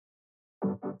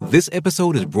This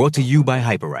episode is brought to you by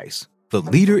Hyperice, the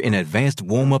leader in advanced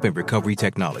warm-up and recovery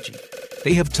technology.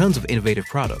 They have tons of innovative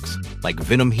products, like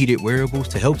Venom-heated wearables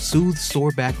to help soothe sore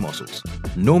back muscles,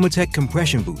 Normatec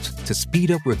compression boots to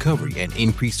speed up recovery and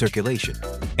increase circulation,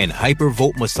 and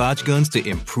Hypervolt massage guns to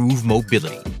improve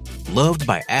mobility. Loved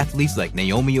by athletes like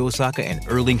Naomi Osaka and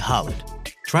Erling Haaland.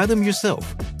 Try them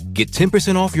yourself. Get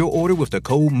 10% off your order with the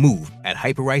code MOVE at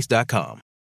hyperice.com.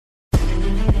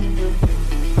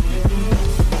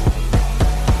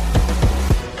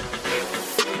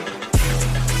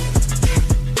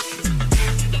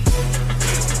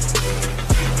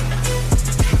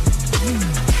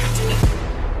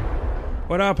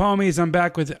 What up, homies? I'm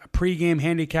back with pregame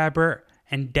handicapper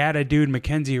and data dude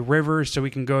MacKenzie Rivers, so we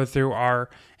can go through our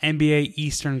NBA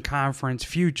Eastern Conference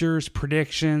futures,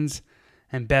 predictions,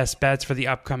 and best bets for the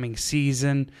upcoming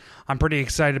season. I'm pretty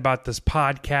excited about this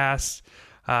podcast.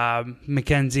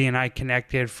 MacKenzie and I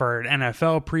connected for an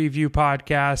NFL preview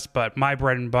podcast, but my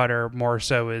bread and butter more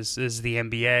so is the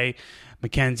NBA.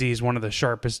 MacKenzie is one of the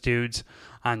sharpest dudes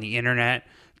on the internet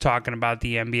talking about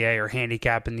the NBA or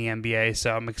handicapping the NBA,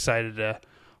 so I'm excited to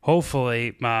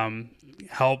hopefully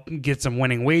help get some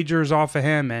winning wagers off of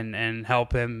him and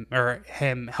help him or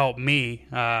him help me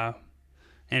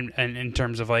in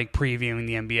terms of like previewing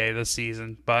the NBA this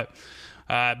season. But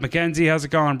MacKenzie, how's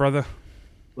it going, brother?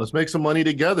 Let's make some money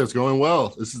together. It's going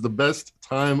well. This is the best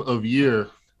time of year.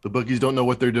 The bookies don't know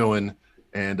what they're doing,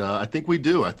 and I think we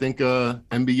do. I think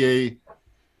NBA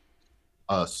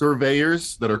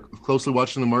surveyors that are closely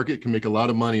watching the market can make a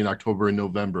lot of money in October and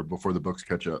November before the books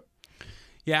catch up.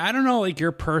 Yeah, I don't know, like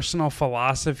your personal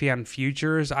philosophy on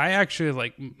futures. I actually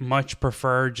like much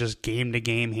prefer just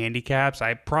game-to-game handicaps.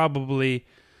 Me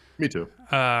too.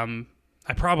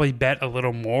 I probably bet a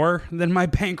little more than my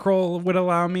bankroll would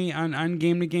allow me on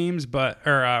game-to-games,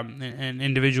 in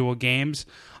individual games.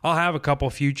 I'll have a couple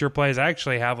future plays. I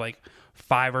actually have like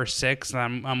 5 or 6.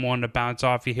 I'm one to bounce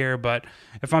off you here, but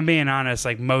if I'm being honest,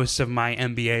 like most of my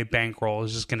NBA bankroll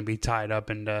is just going to be tied up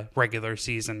into regular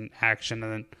season action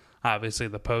and then obviously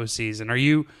the postseason. Are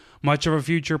you much of a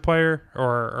future player,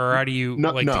 or how do you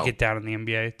to get down in the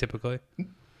NBA typically?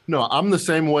 No, I'm the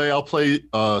same way. I'll play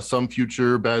some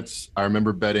future bets. I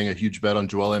remember betting a huge bet on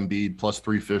Joel Embiid plus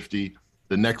 350.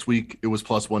 The next week it was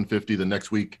plus 150. The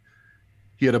next week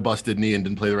he had a busted knee and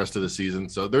didn't play the rest of the season.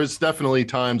 So there's definitely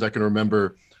times I can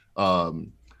remember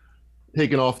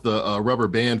taking off the rubber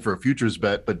band for a futures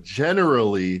bet. But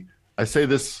generally, I say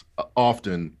this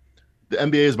often, the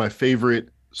NBA is my favorite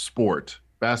sport.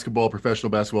 Professional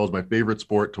basketball is my favorite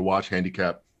sport to watch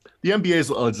handicap. The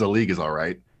NBA as a league is all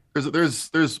right.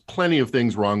 There's plenty of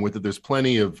things wrong with it. There's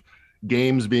plenty of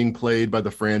games being played by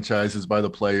the franchises, by the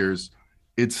players.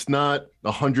 It's not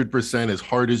 100% as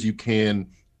hard as you can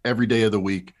every day of the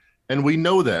week. And we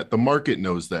know that. The market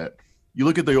knows that. You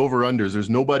look at the over-unders, there's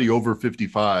nobody over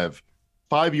 55.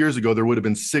 5 years ago, there would have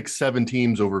been 6-7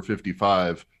 teams over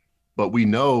 55. But we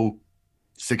know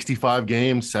 65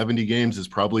 games, 70 games is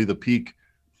probably the peak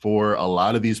for a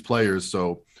lot of these players.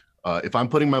 So if I'm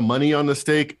putting my money on the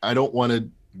stake, I don't want to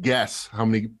guess how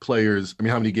many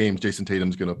games Jason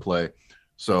Tatum's going to play.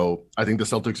 So I think the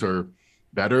Celtics are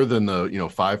better than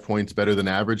 5 points better than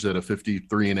average that a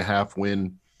 53.5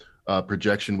 win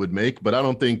projection would make. But I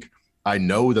don't think I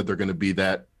know that they're going to be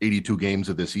that 82 games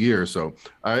of this year. So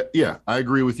I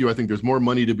agree with you. I think there's more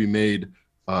money to be made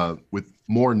with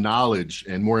more knowledge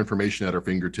and more information at our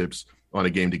fingertips on a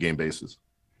game-to-game basis.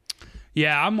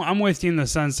 Yeah, I'm with you in the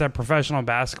sense that professional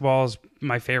basketball is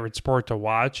my favorite sport to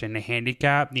watch, and the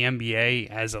handicap, the NBA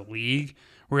as a league,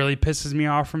 really pisses me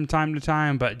off from time to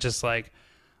time. But just like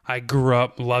I grew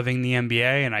up loving the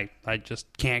NBA, and I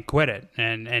just can't quit it.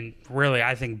 And really,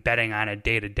 I think betting on it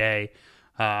day to day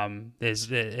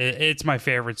it's my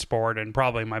favorite sport and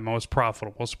probably my most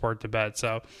profitable sport to bet.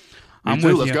 So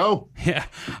Let's go. Yeah,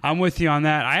 I'm with you on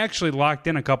that. I actually locked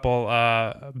in a couple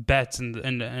bets and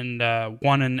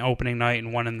one in opening night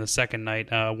and one in the second night,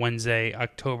 Wednesday,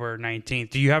 October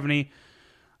 19th. Do you have any?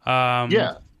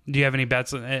 Do you have any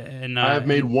bets? I have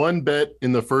made one bet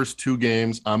in the first 2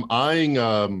 games. I'm eyeing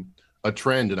a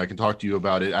trend, and I can talk to you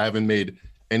about it. I haven't made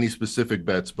any specific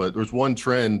bets, but there's one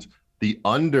trend: the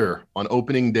under on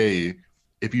opening day.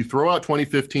 If you throw out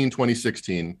 2015,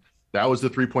 2016. That was the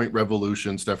 3-point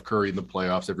revolution. Steph Curry in the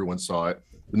playoffs. Everyone saw it.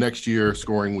 The next year,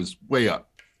 scoring was way up.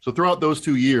 So throughout those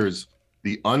 2 years,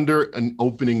 the under an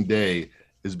opening day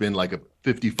has been like a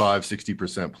 55,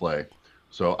 60% play.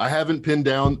 So I haven't pinned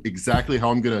down exactly how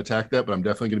I'm going to attack that, but I'm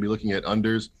definitely going to be looking at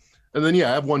unders. And then, I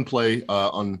have one play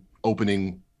on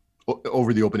opening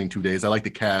over the opening 2 days. I like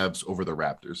the Cavs over the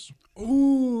Raptors.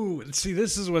 Ooh, see,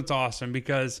 this is what's awesome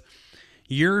because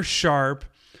you're sharp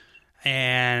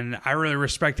and I really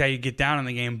respect how you get down in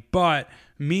the game. But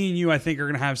me and you, I think, are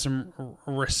going to have some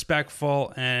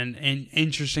respectful and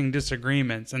interesting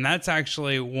disagreements, and that's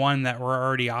actually one that we're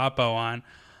already oppo on.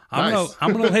 I'm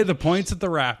gonna lay the points at the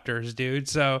Raptors, dude.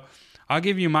 So I'll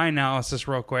give you my analysis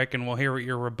real quick, and we'll hear what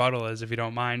your rebuttal is, if you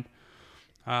don't mind.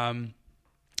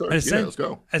 Sure. Let's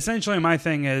go. Essentially, my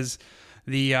thing is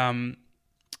the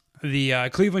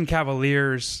Cleveland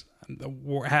Cavaliers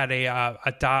had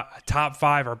a top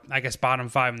 5, or I guess bottom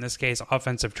 5 in this case,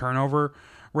 offensive turnover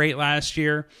rate last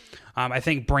year. I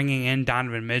think bringing in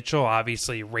Donovan Mitchell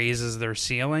obviously raises their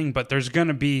ceiling, but there's going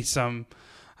to be some,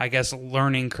 I guess,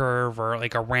 learning curve or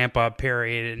like a ramp up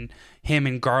period, and him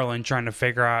and Garland trying to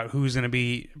figure out who's going to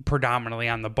be predominantly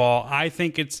on the ball. I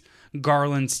think it's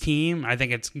Garland's team. I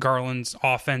think it's Garland's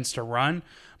offense to run,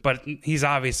 but he's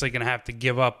obviously going to have to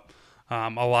give up a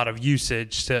lot of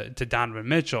usage to Donovan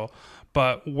Mitchell.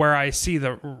 But where I see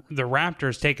the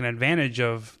Raptors taking advantage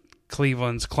of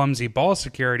Cleveland's clumsy ball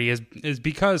security is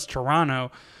because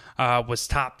Toronto was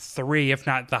top 3, if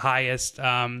not the highest,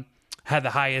 had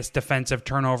the highest defensive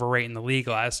turnover rate in the league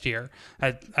last year.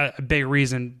 A big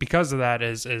reason because of that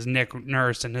is Nick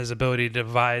Nurse and his ability to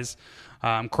devise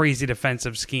crazy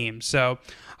defensive schemes. So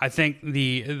I think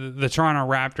the Toronto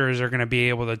Raptors are going to be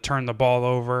able to turn the ball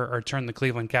over, or turn the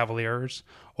Cleveland Cavaliers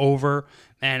over,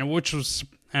 and which was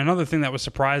another thing that was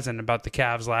surprising about the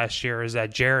Cavs last year is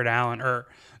that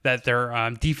that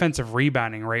their defensive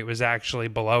rebounding rate was actually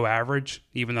below average,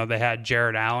 even though they had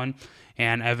Jared Allen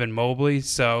and Evan Mobley.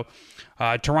 So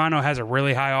Toronto has a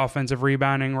really high offensive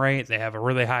rebounding rate. They have a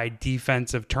really high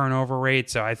defensive turnover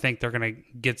rate. So I think they're going to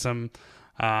get some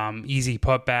easy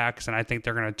putbacks, and I think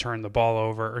they're going to turn the ball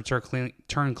over, or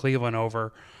turn Cleveland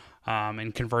over,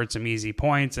 and convert some easy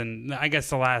points. And I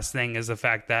guess the last thing is the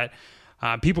fact that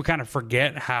people kind of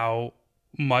forget how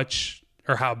much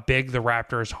or how big the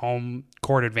Raptors' home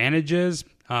court advantage is.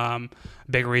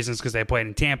 Big reasons because they played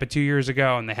in Tampa 2 years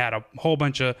ago, and they had a whole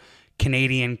bunch of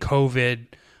Canadian COVID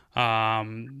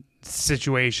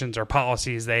situations or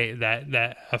policies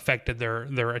that affected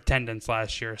their attendance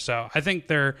last year. So I think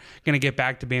they're going to get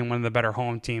back to being one of the better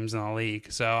home teams in the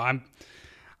league. So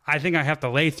I think I have to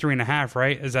lay 3.5.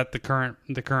 Right? Is that the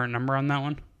current number on that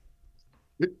one?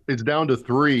 It's down to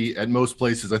 3 at most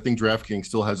places. I think DraftKings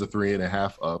still has a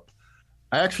 3.5 up.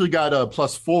 I actually got a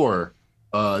 +4.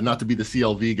 Not to be the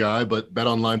CLV guy, but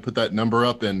BetOnline put that number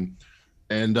up, and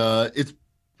it's,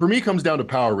 for me, comes down to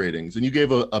power ratings. And you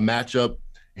gave a matchup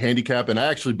handicap, and I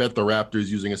actually bet the Raptors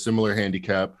using a similar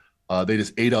handicap. They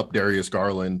just ate up Darius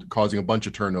Garland, causing a bunch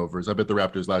of turnovers. I bet the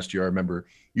Raptors last year. I remember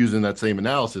using that same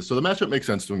analysis. So the matchup makes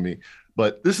sense to me.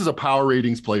 But this is a power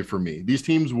ratings play for me. These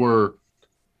teams were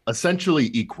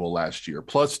essentially equal last year,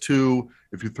 +2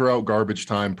 if you throw out garbage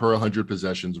time per 100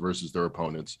 possessions versus their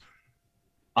opponents.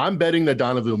 I'm betting that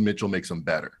Donovan Mitchell makes them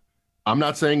better. I'm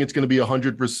not saying it's going to be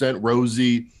 100%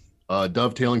 rosy,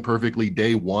 dovetailing perfectly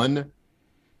day one.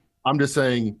 I'm just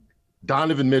saying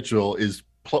Donovan Mitchell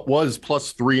was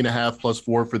 +3.5,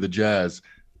 +4 for the Jazz.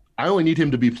 I only need him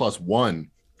to be +1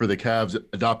 for the Cavs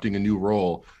adopting a new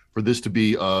role for this to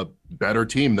be a better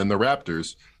team than the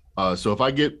Raptors. So if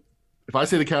I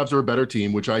say the Cavs are a better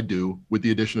team, which I do with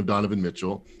the addition of Donovan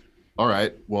Mitchell, all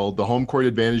right, well, the home court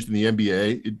advantage in the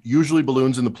NBA, it usually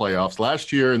balloons in the playoffs.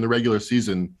 Last year in the regular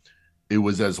season, it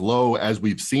was as low as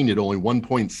we've seen it, only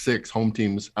 1.6 home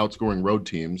teams outscoring road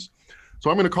teams. So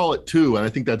I'm going to call it 2, and I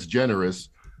think that's generous.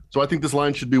 So I think this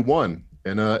line should be 1,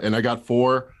 and I got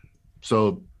 4.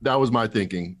 So that was my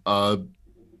thinking.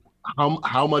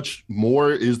 How much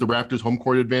more is the Raptors' home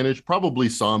court advantage? Probably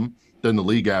some than the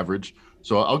league average.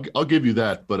 So I'll give you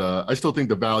that, but I still think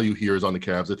the value here is on the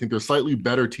Cavs. I think they're a slightly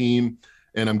better team,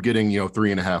 and I'm getting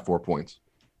 3.5, 4 points.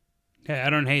 Okay, I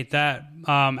don't hate that.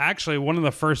 Actually, one of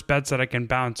the first bets that I can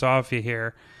bounce off you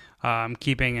here,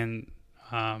 keeping in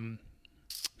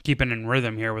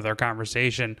rhythm here with our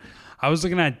conversation, I was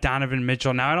looking at Donovan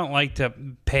Mitchell. Now, I don't like to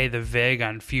pay the vig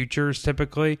on futures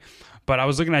typically, but I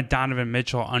was looking at Donovan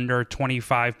Mitchell under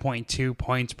 25.2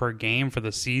 points per game for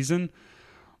the season.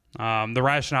 The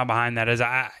rationale behind that is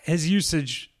his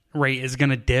usage rate is going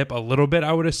to dip a little bit,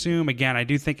 I would assume. Again, I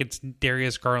do think it's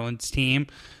Darius Garland's team,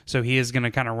 so he is going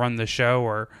to kind of run the show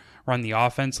or run the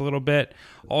offense a little bit.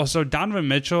 Also, Donovan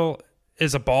Mitchell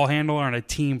is a ball handler on a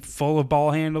team full of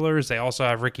ball handlers. They also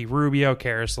have Ricky Rubio,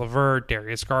 Karis LeVert,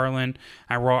 Darius Garland,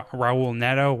 and Raul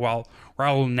Neto. While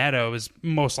Raul Neto is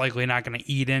most likely not going to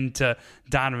eat into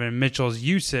Donovan Mitchell's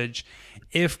usage,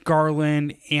 if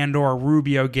Garland and or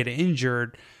Rubio get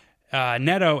injured,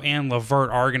 Neto and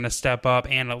LeVert are going to step up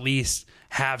and at least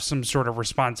have some sort of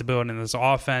responsibility in this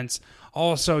offense.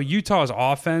 Also, Utah's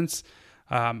offense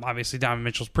obviously Donovan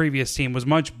Mitchell's previous team, was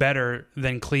much better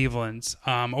than Cleveland's.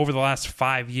 Over the last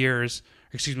 5 years,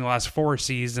 the last 4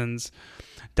 seasons,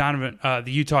 the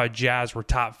Utah Jazz were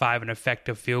top 5 in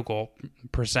effective field goal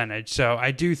percentage. So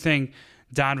I do think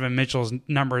Donovan Mitchell's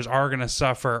numbers are going to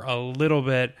suffer a little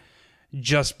bit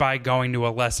just by going to a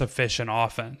less efficient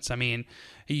offense. I mean,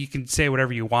 you can say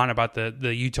whatever you want about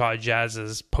the Utah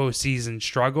Jazz's postseason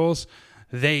struggles.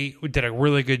 They did a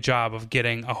really good job of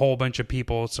getting a whole bunch of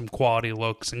people some quality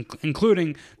looks,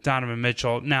 including Donovan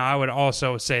Mitchell. Now, I would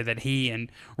also say that he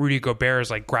and Rudy Gobert's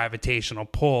like gravitational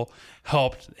pull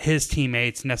helped his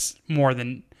teammates more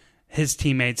than his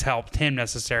teammates helped him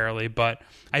necessarily. But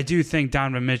I do think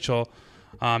Donovan Mitchell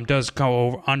does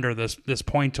go under this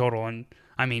point total, and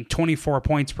I mean 24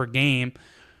 points per game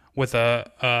with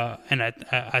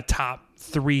a top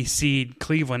 3 seed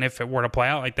Cleveland, if it were to play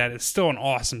out like that, it's still an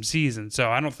awesome season. So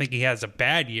I don't think he has a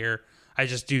bad year. I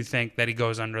just do think that he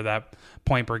goes under that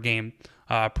point per game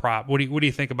prop. What do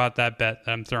you think about that bet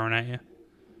that I'm throwing at you?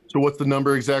 So what's the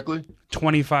number exactly?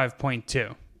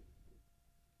 25.2.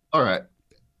 All right.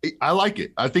 I like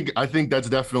it. I think that's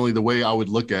definitely the way I would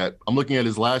look at. I'm looking at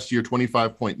his last year,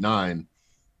 25.9.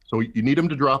 So you need him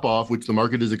to drop off, which the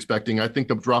market is expecting. I think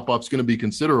the drop off is going to be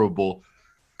considerable,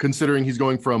 considering he's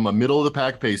going from a middle of the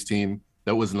pack pace team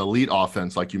that was an elite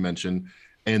offense, like you mentioned.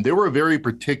 And they were a very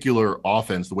particular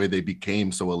offense, the way they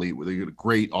became so elite, with a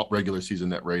great regular season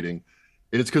net rating.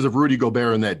 And it's because of Rudy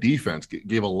Gobert and that defense.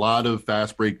 Gave a lot of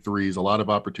fast break threes, a lot of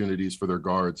opportunities for their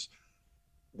guards,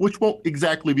 which won't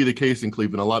exactly be the case in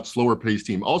Cleveland. A lot slower paced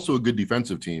team, also a good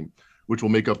defensive team, which will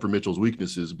make up for Mitchell's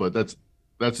weaknesses, but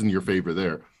that's in your favor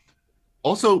there.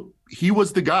 Also, he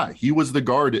was the guy. He was the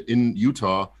guard in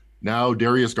Utah. Now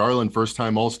Darius Garland,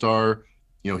 first-time All-Star.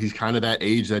 You know, he's kind of that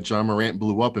age that John Morant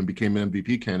blew up and became an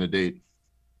MVP candidate.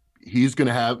 He's going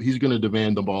to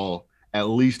demand the ball at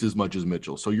least as much as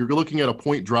Mitchell. So you're looking at a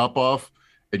point drop-off,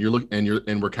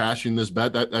 and we're cashing this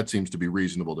bet. That seems to be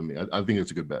reasonable to me. I think it's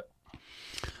a good bet.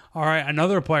 All right,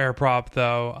 another player prop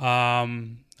though.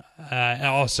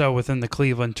 Also within the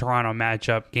Cleveland-Toronto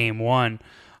matchup, Game 1.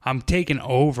 I'm taking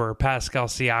over Pascal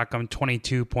Siakam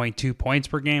 22.2 points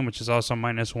per game, which is also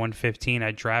minus 115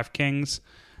 at DraftKings.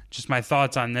 Just my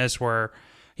thoughts on this were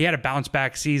he had a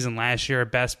bounce-back season last year,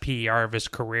 best PER of his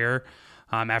career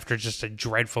after just a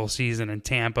dreadful season in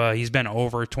Tampa. He's been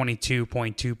over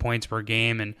 22.2 points per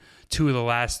game in 2 of the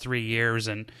last 3 years,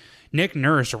 and Nick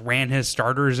Nurse ran his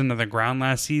starters into the ground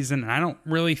last season, and I don't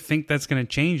really think that's going to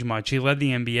change much. He led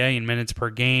the NBA in minutes per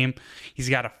game. He's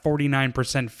got a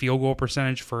 49% field goal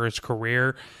percentage for his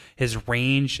career. His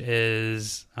range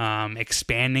is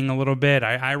expanding a little bit.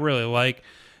 I really like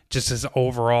just his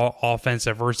overall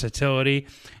offensive versatility,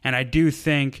 and I do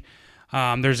think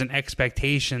there's an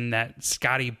expectation that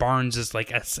Scotty Barnes' like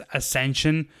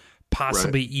ascension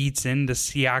possibly eats into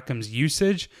Siakam's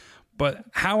usage. But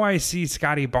how I see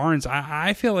Scotty Barnes,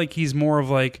 I feel like he's more of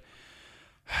like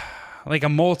a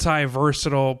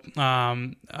multi-versatile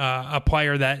a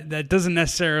player that doesn't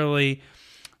necessarily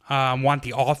want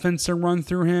the offense to run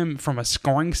through him from a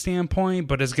scoring standpoint,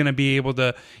 but is going to be able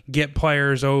to get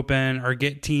players open or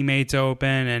get teammates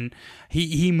open, and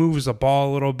he moves the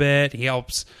ball a little bit. He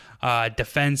helps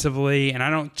defensively, and I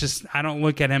don't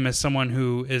look at him as someone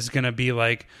who is going to be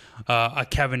like a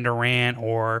Kevin Durant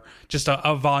or just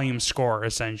a volume scorer,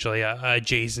 essentially a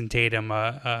Jason Tatum,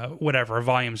 whatever. A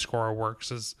volume scorer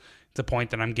works is the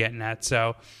point that I'm getting at.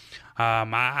 So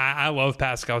I love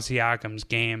Pascal Siakam's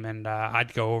game, and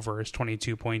I'd go over his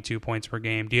 22.2 points per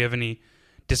game. Do you have any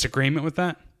disagreement with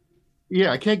that?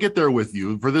 Yeah, I can't get there with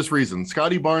you for this reason.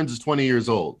 Scotty Barnes is 20 years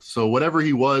old. So whatever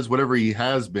he was, whatever he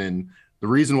has been, the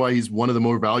reason why he's one of the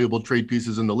more valuable trade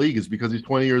pieces in the league is because he's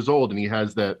 20 years old and he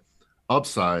has that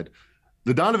upside.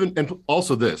 The Donovan, and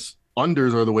also this,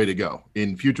 unders are the way to go.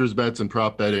 In futures bets and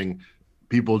prop betting,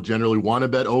 people generally want to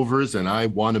bet overs, and I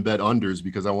want to bet unders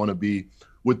because I want to be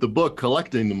with the book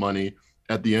collecting the money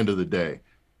at the end of the day.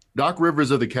 Doc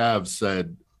Rivers of the Cavs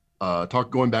said,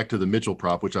 going back to the Mitchell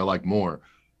prop, which I like more,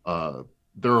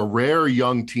 they're a rare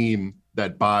young team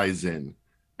that buys in.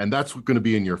 And that's going to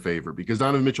be in your favor because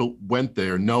Donovan Mitchell went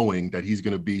there knowing that he's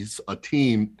going to be a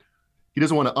team. He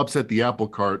doesn't want to upset the apple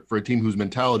cart for a team whose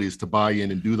mentality is to buy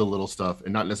in and do the little stuff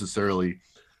and not necessarily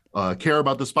care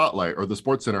about the spotlight or the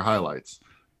SportsCenter highlights.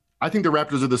 I think the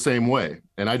Raptors are the same way.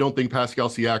 And I don't think Pascal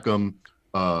Siakam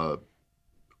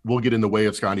will get in the way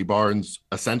of Scotty Barnes'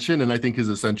 ascension. And I think his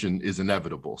ascension is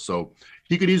inevitable. So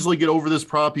he could easily get over this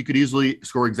prop. He could easily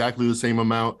score exactly the same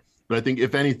amount. But I think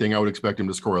if anything, I would expect him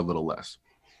to score a little less.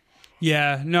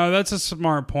 Yeah, no, that's a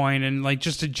smart point. And like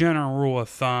just a general rule of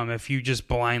thumb, if you just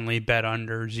blindly bet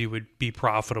unders, you would be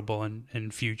profitable in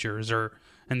futures or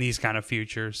and these kind of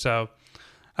futures. So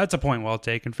that's a point well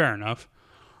taken. Fair enough.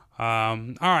 All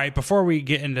right, before we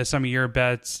get into some of your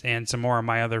bets and some more of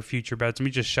my other future bets, let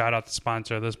me just shout out the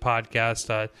sponsor of this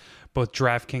podcast, both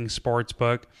DraftKings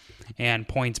Sportsbook and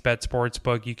PointsBet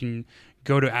Sportsbook. You can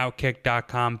go to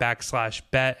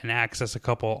outkick.com/bet and access a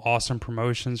couple awesome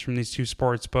promotions from these two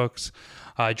sports books.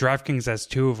 DraftKings has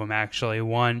two of them, actually.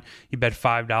 One, you bet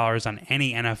 $5 on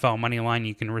any NFL money line,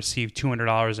 you can receive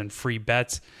 $200 in free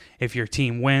bets if your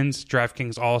team wins.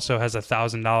 DraftKings also has a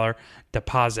 $1,000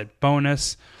 deposit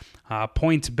bonus.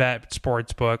 PointsBet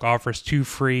Sportsbook offers two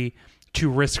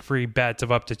risk-free bets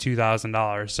of up to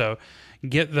 $2,000. So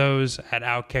get those at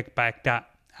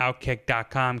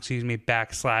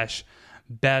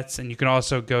outkick.com/bets, and you can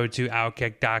also go to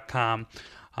outkick.com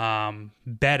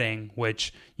betting,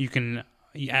 which you can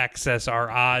access our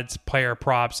odds, player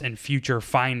props, and future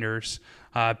finders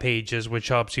pages, which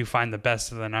helps you find the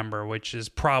best of the number, which is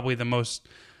probably the most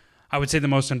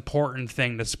important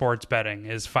thing to sports betting,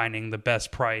 is finding the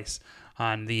best price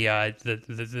on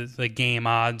the game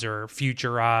odds or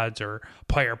future odds or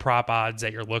player prop odds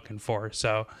that you're looking for.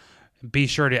 So be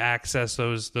sure to access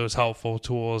those helpful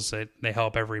tools. They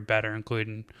help every bettor,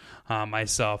 including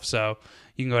myself. So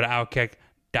you can go to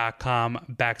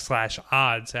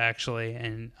outkick.com/odds, actually,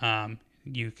 and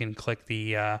you can click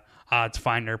the odds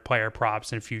finder, player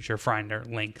props, and future finder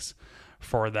links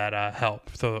for that help,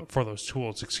 for those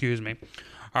tools. Excuse me.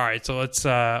 All right, so let's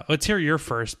hear your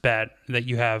first bet that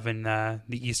you have in the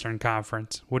Eastern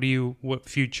Conference. What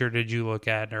future did you look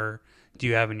at, or do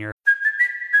you have in your?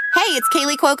 Hey, it's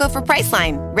Kaylee Cuoco for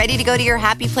Priceline. Ready to go to your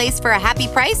happy place for a happy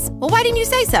price? Well, why didn't you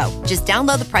say so? Just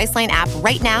download the Priceline app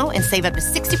right now and save up to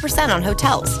 60% on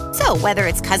hotels. So whether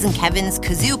it's Cousin Kevin's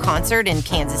Kazoo Concert in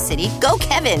Kansas City, go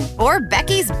Kevin, or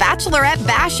Becky's Bachelorette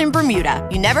Bash in Bermuda,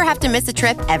 you never have to miss a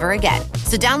trip ever again.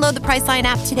 So download the Priceline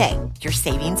app today. Your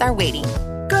savings are waiting.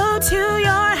 Go to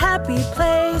your happy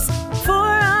place for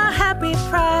a happy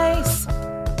price.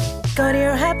 Go to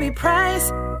your happy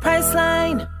price,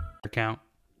 Priceline. Account.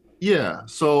 Yeah,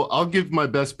 so I'll give my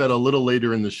best bet a little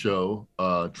later in the show.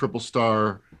 Triple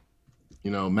star,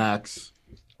 max.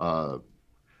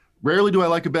 Rarely do I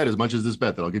like a bet as much as this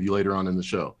bet that I'll give you later on in the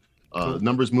show. Cool.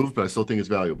 Numbers move, but I still think it's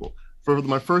valuable. For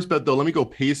my first bet, though, let me go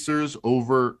Pacers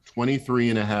over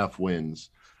 23.5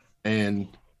 wins. And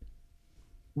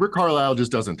Rick Carlisle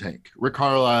just doesn't tank. Rick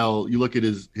Carlisle, you look at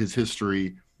his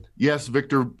history. Yes,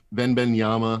 Victor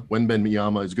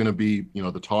Wembanyama is going to be,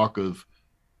 the talk of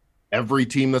every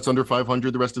team that's under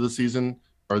 500 the rest of the season,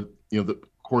 or the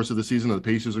course of the season. The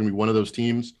Pacers are going to be one of those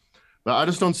teams, but I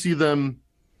just don't see them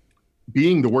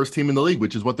being the worst team in the league,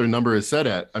 which is what their number is set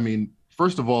at. I mean,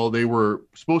 first of all, they were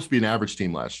supposed to be an average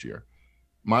team last year.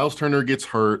 Miles Turner gets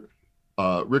hurt.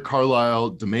 Rick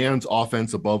Carlisle demands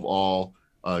offense above all,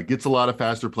 gets a lot of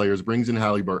faster players, brings in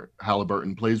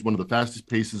Halliburton, plays one of the fastest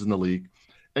paces in the league.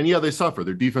 And yeah, they suffer.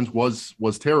 Their defense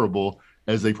was terrible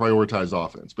as they prioritized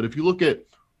offense. But if you look at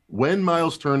when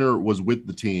Miles Turner was with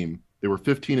the team, they were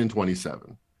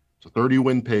 15-27. It's a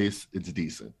 30-win pace. It's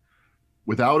decent.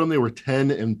 Without him, they were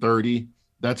 10-30.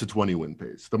 That's a 20-win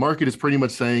pace. The market is pretty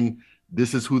much saying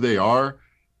this is who they are.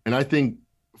 And I think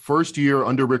first year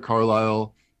under Rick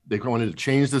Carlisle, they wanted to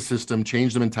change the system,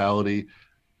 change the mentality.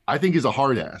 I think he's a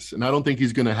hard ass, and I don't think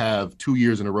he's going to have 2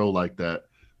 years in a row like that.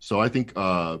 So I think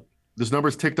this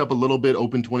number's ticked up a little bit,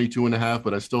 open 22.5,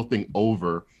 but I still think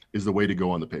over is the way to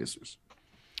go on the Pacers.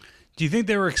 Do you think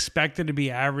they were expected to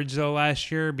be average, though,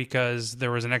 last year? Because there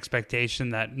was an expectation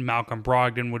that Malcolm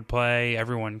Brogdon would play.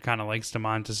 Everyone kind of likes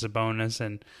Domantas Sabonis,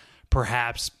 and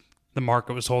perhaps the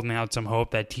market was holding out some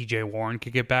hope that TJ Warren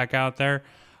could get back out there.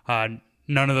 None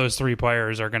of those three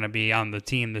players are going to be on the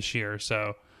team this year.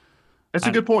 So that's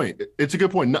a good point. It's a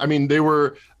good point. I mean,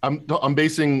 I'm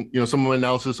basing, some of my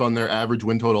analysis on their average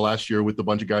win total last year with a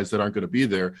bunch of guys that aren't going to be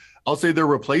there. I'll say their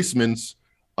replacements,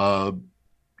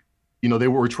 they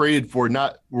were traded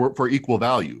for equal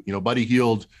value. Buddy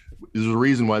Hield is the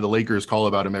reason why the Lakers call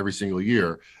about him every single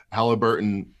year.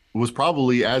 Halliburton was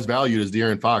probably as valued as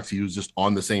De'Aaron Fox. He was just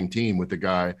on the same team with the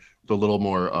guy with a little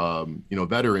more,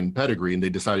 veteran pedigree, and they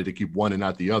decided to keep one and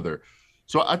not the other.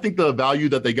 So I think the value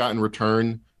that they got in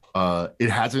return, we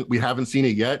haven't seen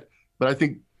it yet, but I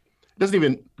think it doesn't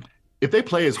even, if they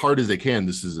play as hard as they can,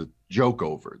 this is a joke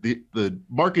over. The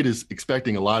market is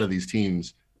expecting a lot of these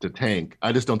teams to tank.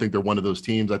 I just don't think they're one of those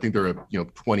teams. I think they're a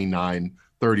 29-30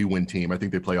 win team. I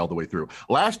think they play all the way through.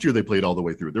 Last year they played all the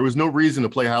way through. There was no reason to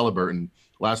play Halliburton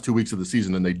last 2 weeks of the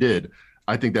season, and they did.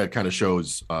 I think that kind of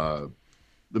shows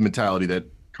the mentality that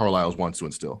Carlisle wants to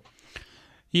instill.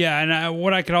 Yeah, and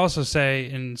what I could also say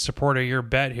in support of your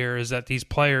bet here is that these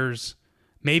players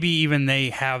maybe even they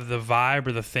have the vibe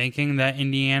or the thinking that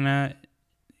Indiana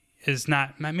is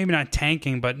not, maybe not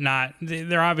tanking, but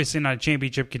they're obviously not a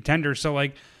championship contender. So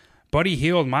like Buddy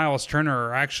Hield, Miles Turner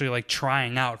are actually like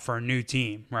trying out for a new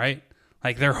team, right?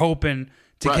 Like they're hoping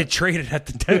to get traded at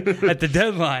the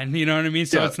deadline. You know what I mean?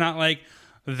 So it's not like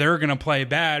they're going to play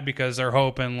bad because they're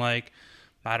hoping like,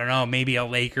 I don't know, maybe a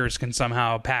Lakers can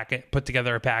somehow put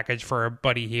together a package for a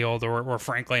Buddy Hield or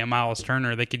frankly a Miles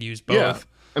Turner. They could use both. Yeah.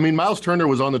 I mean, Miles Turner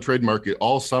was on the trade market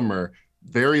all summer.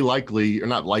 Very likely, or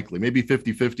not likely, maybe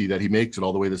 50-50 that he makes it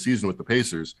all the way this season with the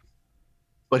Pacers.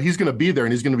 But he's going to be there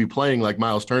and he's going to be playing like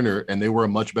Miles Turner, and they were a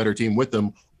much better team with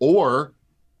him. Or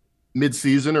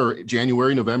mid-season or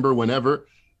January, November, whenever,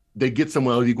 they get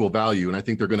someone of equal value. And I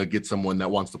think they're going to get someone that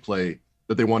wants to play,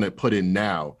 that they want to put in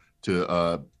now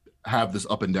to have this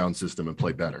up and down system and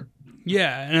play better.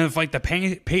 Yeah, and if like the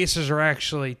Pacers are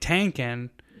actually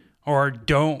tanking or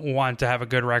don't want to have a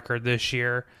good record this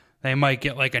year, they might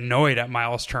get like annoyed at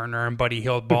Miles Turner and Buddy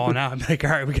Hield balling out and be like,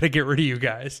 all right, we got to get rid of you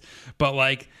guys. But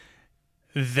like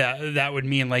that would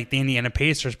mean like the Indiana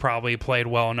Pacers probably played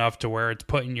well enough to where it's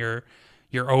putting your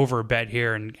over bet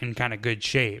here in kind of good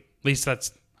shape. At least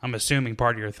that's, I'm assuming,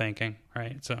 part of your thinking,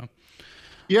 right? So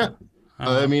yeah,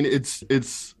 I mean,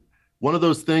 it's one of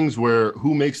those things where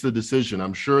who makes the decision?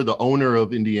 I'm sure the owner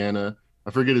of Indiana,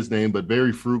 I forget his name, but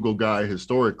very frugal guy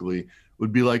historically,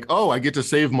 would be like, oh, I get to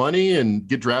save money and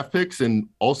get draft picks, and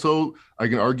also I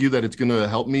can argue that it's going to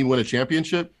help me win a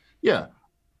championship. Yeah,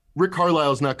 Rick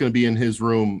Carlisle's not going to be in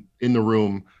the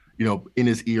room, you know, in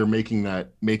his ear making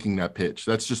that pitch.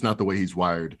 That's just not the way he's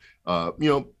wired.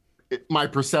 My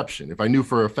perception. If I knew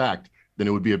for a fact, then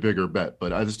it would be a bigger bet.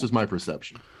 But it's just my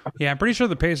perception. Yeah, I'm pretty sure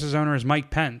the Pacers owner is Mike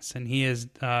Pence, and he is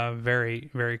very,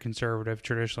 very conservative,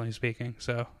 traditionally speaking.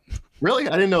 So, really,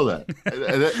 I didn't know that.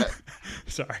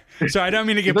 Sorry, I don't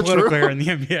mean to get political here in the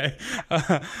NBA.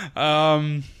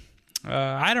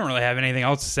 I don't really have anything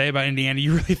else to say about Indiana.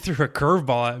 You really threw a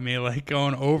curveball at me, like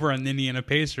going over on the Indiana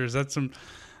Pacers. That's some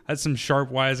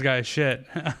sharp, wise guy shit.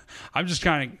 I'm just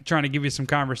kind of trying to give you some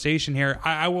conversation here.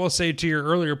 I will say to your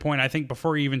earlier point, I think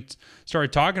before you even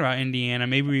started talking about Indiana,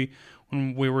 maybe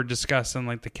when we were discussing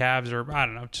like the Cavs or I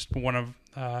don't know, just one of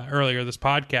earlier this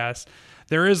podcast,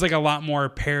 there is like a lot more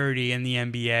parity in the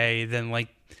NBA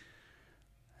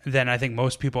than I think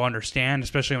most people understand,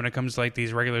 especially when it comes to like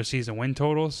these regular season win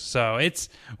totals. So it's,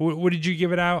 what did you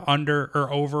give it out, under or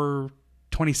over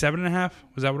 27.5?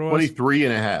 Was that what it was?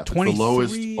 23.5. It's the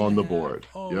lowest on the board.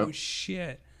 Oh, yep.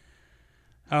 Shit.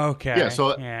 Okay. Yeah.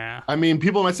 So, I mean,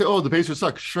 people might say, oh, the Pacers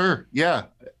suck. Sure. Yeah.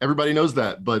 Everybody knows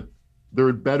that. But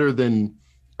they're better than,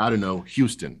 I don't know,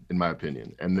 Houston, in my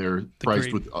opinion. And they're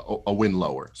priced with a win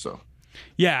lower. So,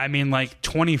 yeah. I mean, like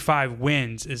 25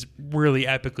 wins is really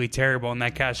epically terrible, and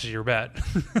that cashes your bet.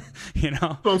 You know?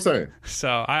 That's what I'm saying.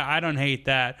 So I don't hate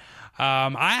that.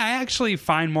 I actually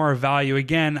find more value.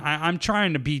 Again, I'm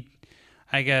trying to be,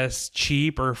 I guess,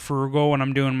 cheap or frugal when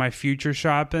I'm doing my future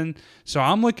shopping. So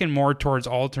I'm looking more towards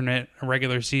alternate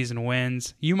regular season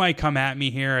wins. You might come at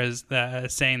me here as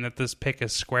saying that this pick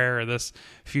is square or this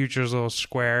future's a little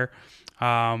square.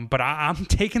 But I'm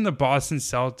taking the Boston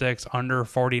Celtics under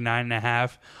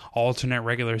 49.5 alternate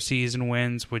regular season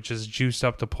wins, which is juiced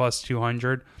up to plus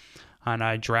 200 on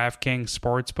DraftKings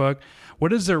Sportsbook.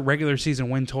 What is their regular season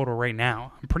win total right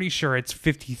now? I'm pretty sure it's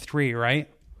 53, right?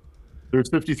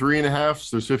 There's 53.5.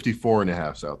 There's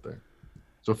 54.5 out there.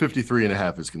 So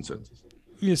 53.5 is consensus.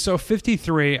 Yeah, so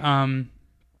 53. Doesn't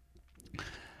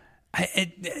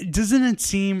it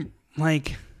seem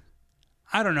like,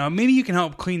 I don't know, maybe you can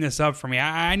help clean this up for me.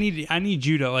 I need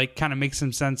you to like kind of make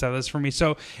some sense out of this for me.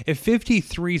 So if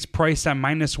 53 is priced at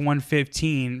minus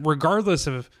 115, regardless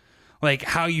of like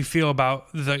how you feel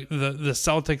about the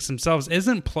Celtics themselves,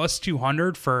 isn't plus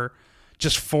 200 for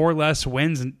just 4 less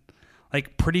wins and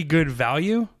like pretty good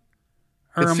value?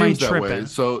 Or am I tripping?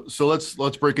 So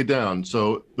let's break it down.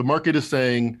 So the market is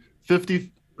saying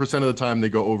 50% of the time they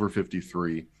go over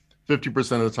 53,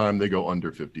 50% of the time they go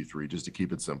under 53, just to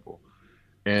keep it simple.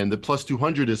 And the plus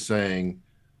 200 is saying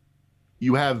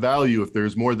you have value if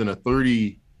there's more than a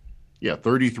 33%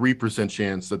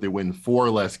 chance that they win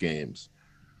 4 less games.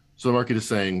 So the market is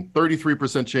saying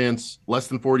 33% chance, less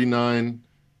than 49,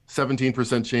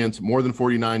 17% chance, more than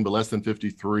 49, but less than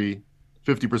 53,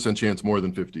 50% chance, more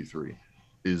than 53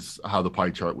 is how the pie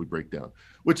chart would break down,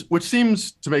 which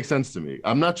seems to make sense to me.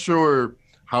 I'm not sure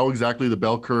how exactly the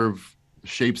bell curve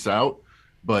shapes out,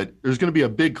 but there's going to be a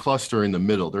big cluster in the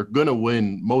middle. They're going to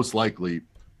win most likely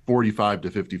 45 to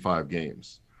 55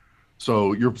 games.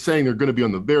 So you're saying they're going to be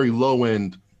on the very low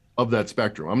end of that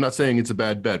spectrum. I'm not saying it's a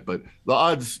bad bet, but the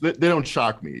odds, they don't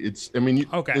shock me.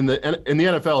 Okay. In the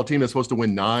NFL, a team that's supposed to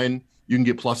win 9, you can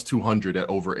get plus 200 at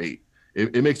over 8.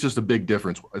 It makes just a big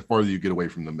difference as far as you get away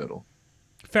from the middle.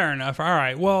 Fair enough. All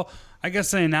right. Well, I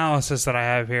guess the analysis that I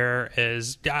have here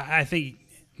is I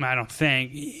don't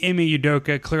think Ime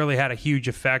Udoka clearly had a huge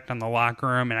effect on the locker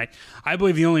room, and I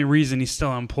believe the only reason he's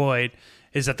still employed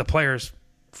is that the players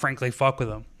frankly fuck with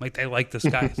him. Like, they like this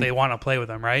guy. They want to play with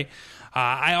him, right?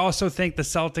 I also think the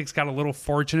Celtics got a little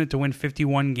fortunate to win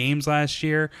 51 games last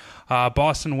year.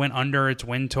 Boston went under its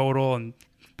win total in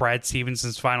Brad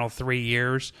Stevenson's final 3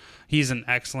 years. He's an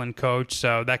excellent coach,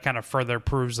 so that kind of further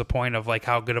proves the point of like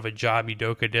how good of a job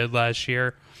Udoka did last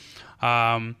year.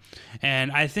 And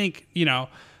I think,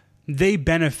 they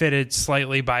benefited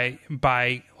slightly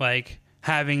by like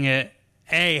having to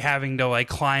like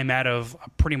climb out of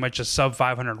pretty much a sub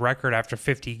 500 record after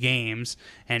 50 games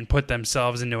and put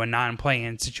themselves into a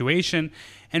non-play-in situation.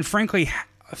 And frankly,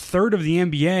 a third of the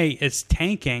NBA is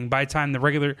tanking by the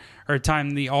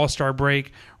time the All-Star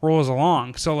break rolls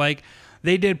along. So like,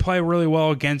 they did play really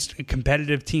well against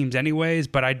competitive teams anyways,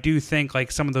 but I do think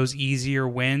like some of those easier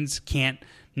wins can't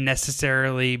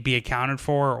necessarily be accounted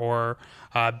for or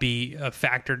be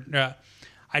factored.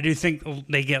 I do think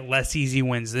they get less easy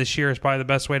wins this year is probably the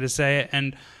best way to say it.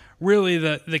 And really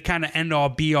the kind of end all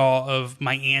be all of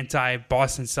my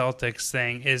anti-Boston Celtics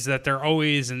thing is that they're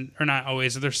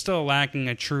they're still lacking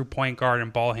a true point guard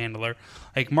and ball handler.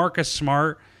 Like Marcus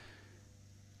Smart,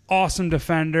 awesome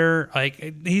defender.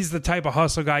 Like, he's the type of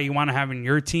hustle guy you want to have in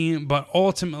your team, but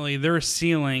ultimately their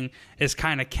ceiling is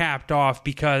kind of capped off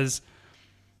because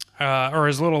or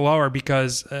is a little lower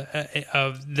because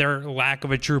of their lack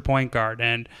of a true point guard.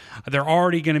 And they're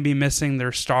already going to be missing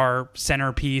their star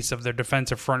centerpiece of their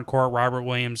defensive front court, Robert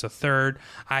Williams III.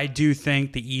 I do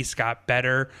think the East got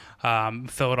better.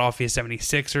 Philadelphia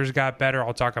 76ers got better.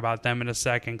 I'll talk about them in a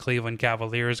second. Cleveland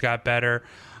Cavaliers got better.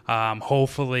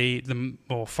 Hopefully,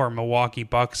 for Milwaukee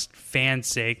Bucks fans'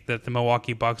 sake, that the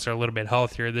Milwaukee Bucks are a little bit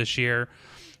healthier this year.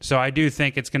 So I do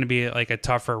think it's going to be like a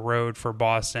tougher road for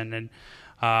Boston, and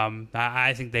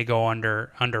I think they go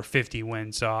under 50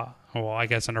 wins. So, I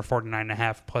guess under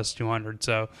 49.5 plus 200.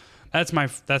 So that's my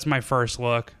first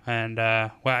look. And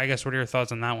I guess what are your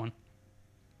thoughts on that one?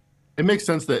 It makes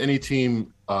sense that any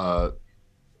team that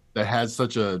has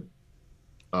such a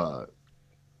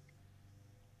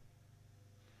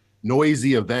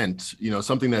noisy event,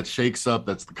 something that shakes up,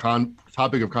 that's the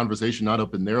topic of conversation, not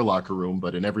up in their locker room,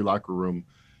 but in every locker room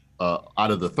out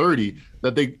of the 30,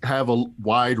 that they have a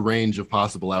wide range of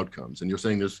possible outcomes. And you're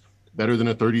saying there's better than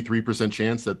a 33%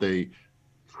 chance that they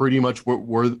pretty much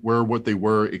were what they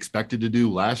were expected to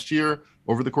do last year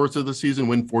over the course of the season,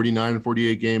 win 49 and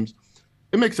 48 games.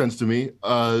 It makes sense to me.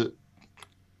 I'm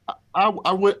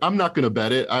not going to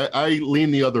bet it. I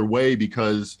lean the other way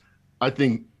because I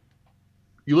think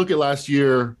you look at last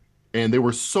year and they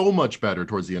were so much better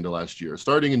towards the end of last year,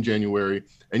 starting in January.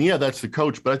 And yeah, that's the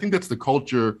coach, but I think that's the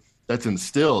culture that's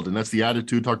instilled, and that's the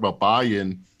attitude, talk about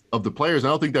buy-in of the players. I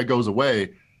don't think that goes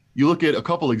away. You look at a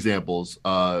couple examples.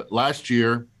 Last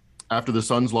year, after the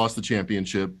Suns lost the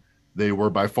championship, they were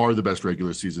by far the best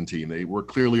regular season team. They were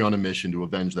clearly on a mission to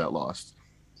avenge that loss.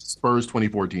 Spurs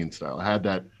 2014 style, had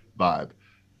that vibe.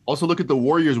 Also look at the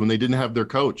Warriors when they didn't have their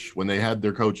coach, when they had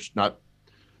their coach not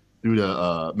due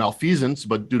to malfeasance,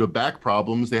 but due to back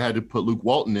problems, they had to put Luke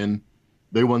Walton in.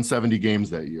 They won 70 games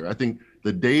that year. I think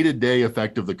the day-to-day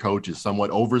effect of the coach is somewhat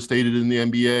overstated in the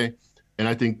NBA, and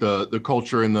I think the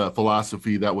culture and the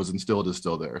philosophy that was instilled is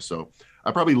still there. So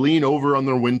I probably lean over on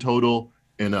their win total,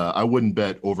 and I wouldn't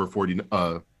bet over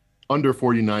under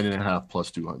 49.5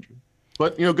 plus 200.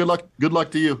 But good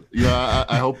luck to you. Yeah,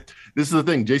 I hope. This is the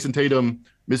thing. Jason Tatum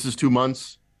misses 2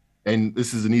 months, and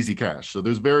this is an easy cash. So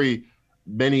there's very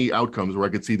many outcomes where I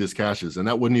could see this cashes, and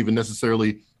that wouldn't even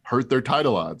necessarily hurt their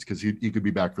title odds because he could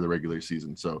be back for the regular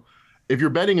season. So if you're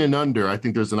betting an under, I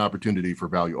think there's an opportunity for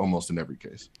value almost in every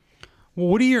case. Well,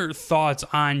 what are your thoughts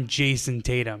on Jason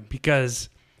Tatum? Because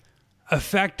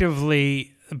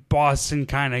effectively, Boston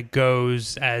kind of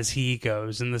goes as he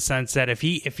goes, in the sense that if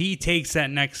he takes that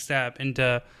next step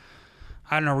into,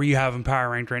 I don't know where you have him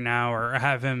power ranked right now or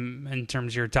have him in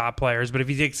terms of your top players, but if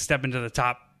he takes a step into the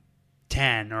top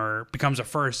 10 or becomes a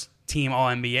first team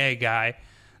All-NBA guy,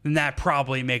 then that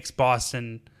probably makes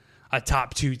Boston a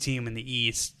top 2 team in the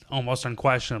East, almost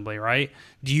unquestionably, right?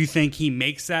 Do you think he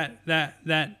makes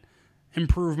that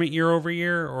improvement year over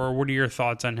year, or what are your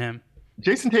thoughts on him?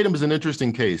 Jason Tatum is an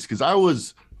interesting case because I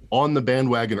was on the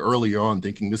bandwagon early on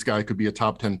thinking this guy could be a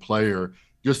top 10 player.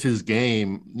 Just his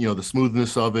game, the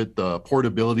smoothness of it, the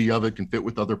portability of it, can fit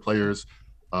with other players.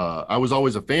 I was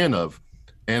always a fan of.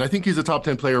 And I think he's a top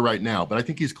 10 player right now, but I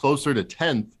think he's closer to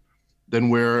 10th than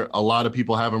where a lot of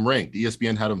people have him ranked.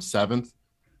 ESPN had him 7th.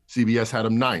 CBS had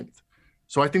him 9th.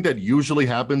 So I think that usually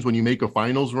happens when you make a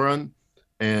finals run.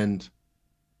 And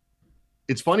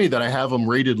it's funny that I have him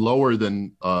rated lower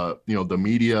than, the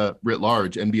media writ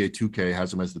large. NBA 2K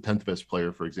has him as the 10th best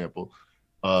player, for example,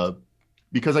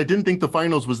 because I didn't think the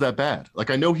finals was that bad. Like,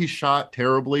 I know he shot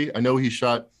terribly. I know he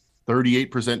shot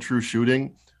 38% true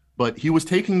shooting, but he was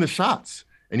taking the shots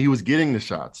and he was getting the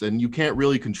shots. And you can't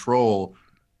really control,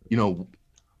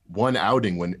 one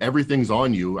outing when everything's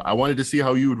on you. I wanted to see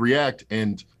how you would react.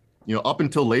 And, up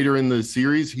until later in the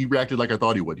series, he reacted like I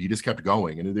thought he would. He just kept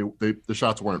going and the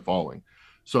shots weren't falling.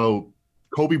 So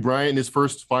Kobe Bryant in his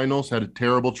first finals had a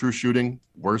terrible true shooting,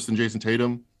 worse than Jason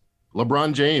Tatum.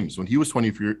 LeBron James, when he was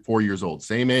 24 years old,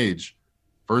 same age,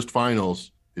 first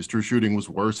finals, his true shooting was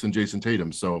worse than Jason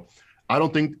Tatum. So I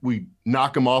don't think we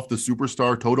knock him off the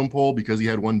superstar totem pole because he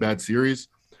had one bad series.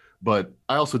 But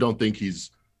I also don't think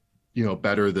he's,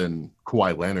 better than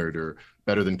Kawhi Leonard or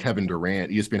better than Kevin Durant.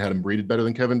 ESPN had him rated better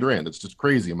than Kevin Durant. That's just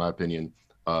crazy in my opinion.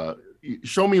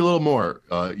 Show me a little more,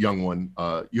 young one.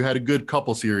 You had a good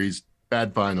couple series,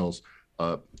 bad finals.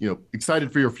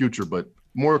 Excited for your future, but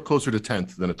more closer to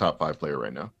 10th than a top 5 player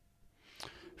right now.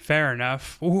 Fair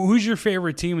enough. Who's your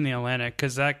favorite team in the Atlantic?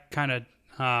 Because that kind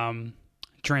of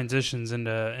transitions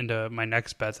into my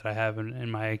next bet that I have in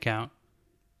my account.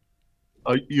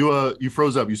 You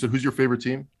froze up. You said, who's your favorite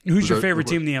team? Who's your favorite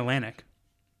team in the Atlantic?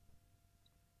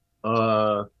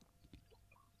 No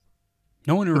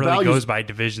one really goes by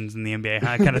divisions in the NBA.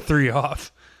 I kind of threw you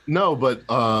off. No, but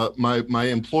my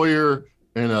employer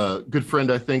and a good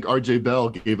friend, I think, RJ Bell,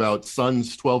 gave out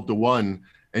Suns 12-1,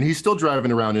 and he's still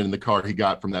driving around in the car he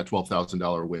got from that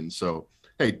 $12,000 win. So,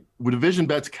 hey, with division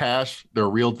bets cash, they're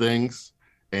real things.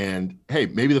 And, hey,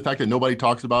 maybe the fact that nobody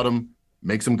talks about them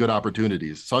makes some good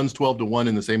opportunities. Suns 12-1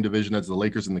 in the same division as the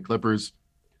Lakers and the Clippers.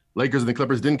 Lakers and the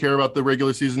Clippers didn't care about the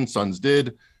regular season. Suns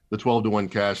did. The 12-1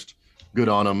 cashed. Good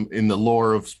on them. In the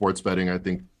lore of sports betting, I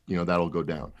think, that'll go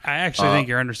down. I actually think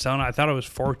you're underselling. I thought it was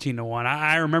 14-1.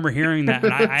 I remember hearing that,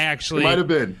 and I actually... It might have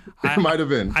been. It might have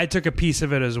been. I took a piece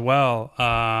of it as well.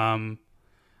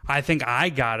 I think I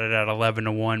got it at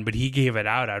 11-1, but he gave it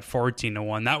out at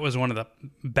 14-1. That was one of the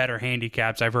better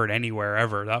handicaps I've heard anywhere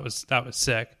ever. That was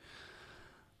sick.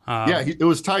 It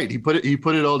was tight. He put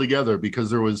it all together because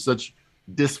there was such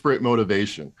disparate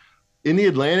motivation. In the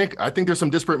Atlantic, I think there's some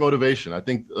disparate motivation. I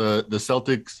think the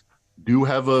Celtics do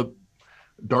have a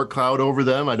dark cloud over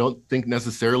them. I don't think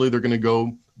necessarily they're going to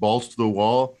go balls to the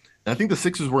wall. And I think the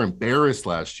Sixers were embarrassed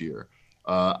last year.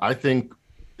 I think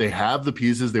they have the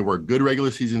pieces. They were a good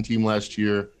regular season team last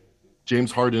year.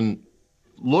 James Harden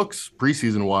looks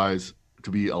preseason-wise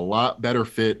to be a lot better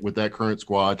fit with that current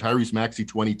squad. Tyrese Maxey,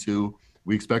 22.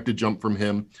 We expect a jump from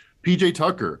him. PJ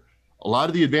Tucker, a lot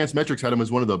of the advanced metrics had him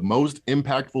as one of the most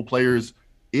impactful players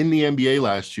in the NBA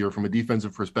last year from a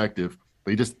defensive perspective.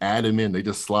 They just add him in. They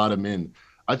just slot him in.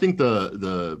 I think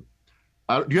do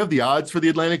you have the odds for the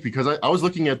Atlantic? Because I was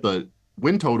looking at the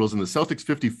win totals and the Celtics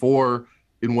 54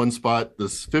 in one spot, the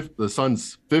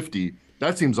Suns 50.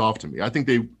 That seems off to me. I think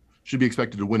they should be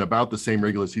expected to win about the same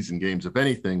regular season games. If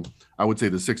anything, I would say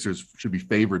the Sixers should be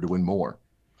favored to win more.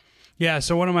 Yeah,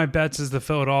 so one of my bets is the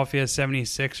Philadelphia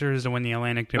 76ers to win the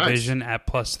Atlantic Division at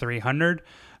plus 300.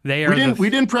 We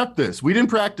didn't prep this. We didn't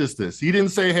practice this. He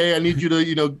didn't say, "Hey, I need you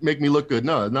to, make me look good."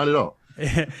 No, not at all.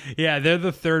 Yeah, they're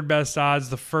the third best odds.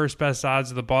 The first best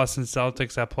odds are the Boston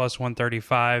Celtics at plus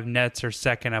 135. Nets are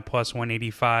second at plus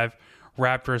 185.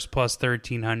 Raptors plus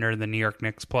 1,300. The New York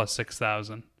Knicks plus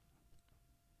 6,000.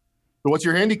 So what's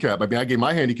your handicap? I mean, I gave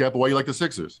my handicap, but why you like the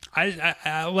Sixers?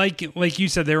 I like you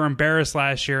said, they were embarrassed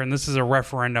last year, and this is a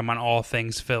referendum on all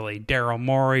things Philly. Daryl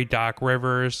Morey, Doc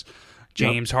Rivers,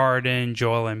 James Harden,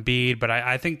 Joel Embiid, but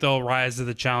I think they'll rise to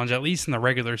the challenge, at least in the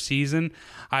regular season.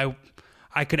 I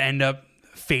could end up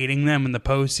fading them in the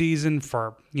postseason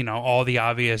for, all the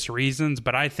obvious reasons,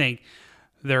 but I think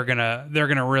they're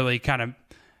gonna really kind of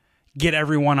get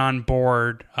everyone on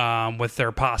board with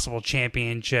their possible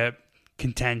championship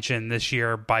contention this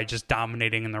year by just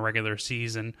dominating in the regular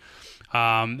season.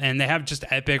 And they have just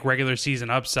epic regular season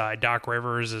upside. Doc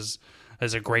Rivers is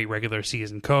a great regular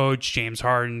season coach. James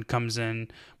Harden comes in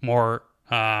more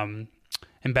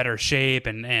in better shape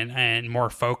and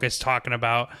more focused, talking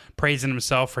about praising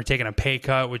himself for taking a pay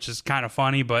cut, which is kind of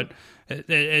funny, but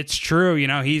it's true.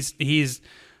 He's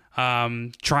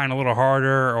trying a little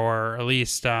harder, or at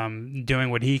least doing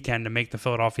what he can to make the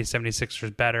Philadelphia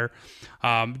 76ers better.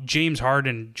 James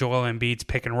Harden, Joel Embiid's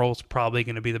pick and roll is probably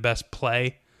going to be the best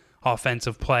play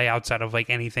offensive play outside of like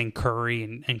anything Curry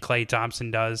and Klay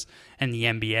Thompson does in the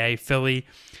NBA. Philly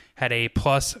had a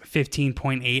plus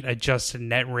 15.8 adjusted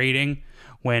net rating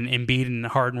when Embiid and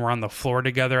Harden were on the floor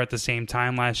together at the same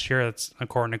time last year. That's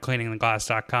according to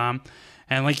cleaningtheglass.com.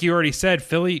 And like you already said,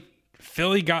 Philly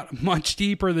got much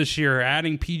deeper this year,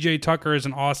 adding PJ Tucker as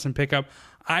an awesome pickup.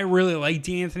 I really like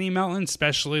DeAnthony Melton,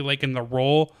 especially like in the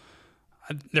role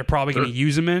they're probably going to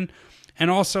use him in.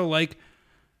 And also, like,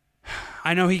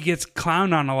 I know he gets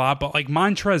clowned on a lot, but like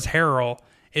Montrezl Harrell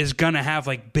is going to have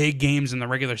like big games in the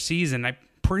regular season. I'm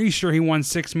pretty sure he won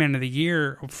Sixth Man of the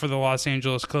Year for the Los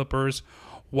Angeles Clippers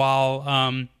while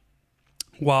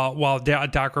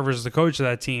Doc Rivers is the coach of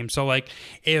that team. So like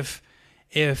if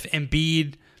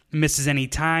Embiid misses any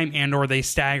time and or they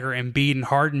stagger Embiid and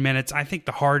Harden minutes, I think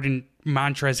the Harden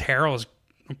Montrezl Harrell's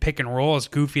pick and roll, as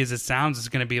goofy as it sounds, is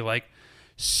going to be like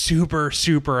super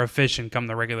efficient come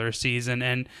the regular season.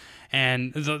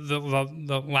 And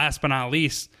the last but not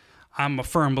least, I'm a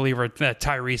firm believer that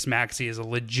Tyrese Maxey is a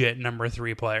legit number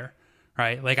 3 player,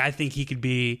 right? Like I think he could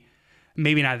be,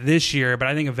 maybe not this year, but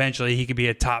I think eventually he could be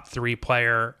a top 3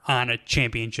 player on a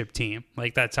championship team.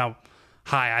 Like that's how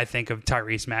high I think of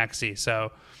Tyrese Maxey.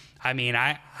 So, I mean,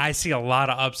 I see a lot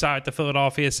of upside with the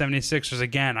Philadelphia 76ers.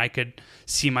 Again, I could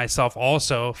see myself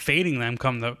also fading them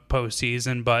come the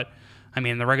postseason, but I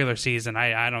mean, the regular season,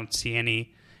 I don't see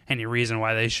any reason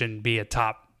why they shouldn't be a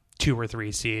top 2 or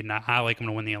 3 seed. And I like them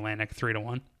to win the Atlantic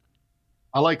 3-1.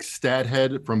 I like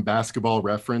Stathead from Basketball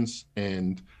Reference,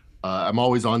 and I'm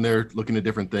always on there looking at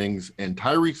different things. And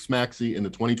Tyrese Maxey in the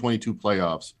 2022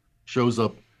 playoffs shows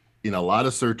up in a lot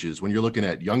of searches when you're looking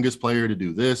at youngest player to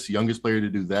do this, youngest player to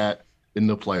do that in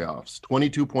the playoffs.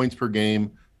 22 points per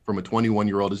game from a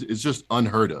 21-year-old is just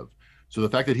unheard of. So the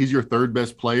fact that he's your third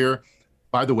best player,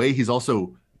 by the way, he's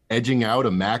also edging out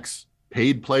a max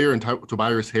paid player and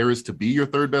Tobias Harris to be your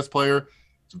third best player.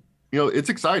 You know, it's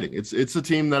exciting. It's a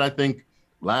team that I think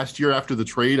last year after the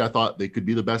trade, I thought they could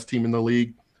be the best team in the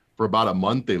league. For about a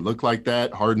month, they looked like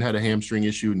that. Harden had a hamstring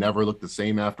issue, never looked the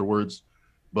same afterwards.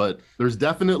 But there's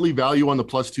definitely value on the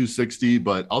plus 260.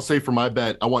 But I'll say for my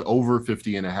bet, I want over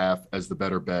 50.5 as the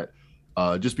better bet.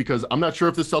 Just because I'm not sure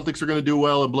if the Celtics are going to do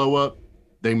well and blow up.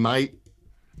 They might.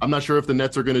 I'm not sure if the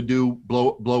Nets are going to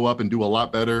blow up and do a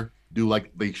lot better, do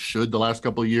like they should the last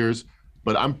couple of years.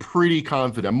 But I'm pretty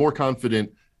confident. I'm more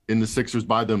confident in the Sixers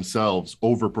by themselves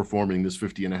overperforming this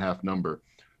 50.5 number.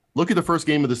 Look at the first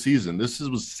game of the season. This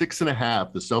was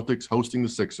 6.5. The Celtics hosting the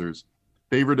Sixers,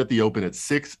 favored at the open at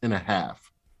 6.5.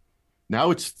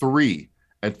 Now it's 3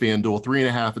 at FanDuel,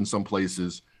 3.5 in some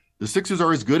places. The Sixers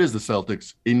are as good as the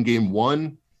Celtics in game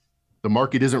 1. The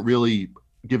market isn't really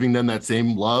giving them that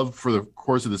same love for the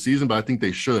course of the season, but I think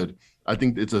they should. I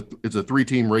think it's a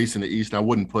 3-team race in the East. I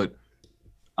would put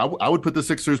the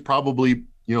Sixers probably,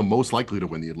 most likely to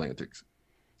win the Atlantics.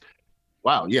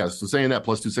 Wow, yeah. So saying that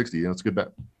plus 260, it's a good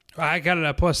bet. I got it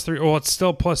at plus 3. Well, it's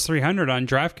still plus 300 on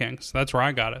DraftKings. That's where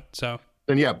I got it. So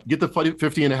then, yeah, get the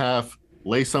 50.5.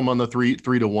 Lay some on the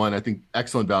 3-1. I think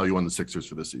excellent value on the Sixers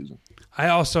for this season. I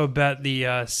also bet the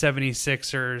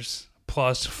 76ers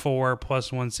plus 4,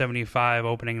 plus 175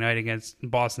 opening night against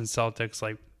Boston Celtics,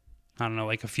 like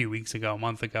a few weeks ago, a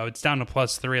month ago. It's down to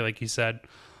plus 3, like you said.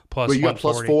 Wait, you got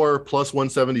plus 4, plus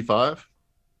 175?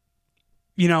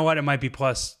 You know what? It might be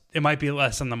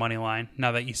less on the money line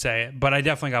now that you say it, but I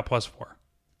definitely got plus 4.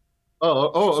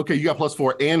 Oh, okay. You got plus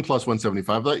 4 and plus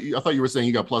 175. I thought you were saying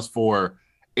you got plus 4.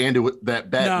 And that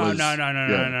bet was no.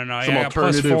 Some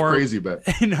alternative crazy bet.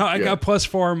 No, I got plus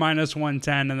 4 minus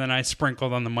 110, and then I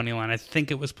sprinkled on the money line. I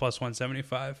think it was plus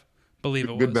 175. Believe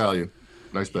it was. Good value.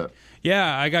 Nice bet.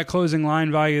 Yeah, I got closing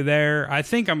line value there. I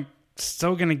think I'm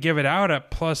still going to give it out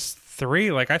at plus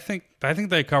 3. Like I think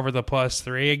they cover the plus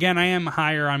 3. Again, I am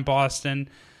higher on Boston,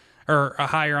 or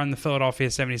higher on the Philadelphia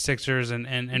 76ers,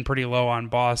 and pretty low on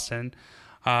Boston.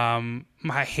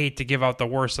 I hate to give out the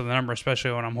worst of the number,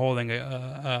 especially when I'm holding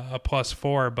a plus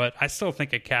 4, but I still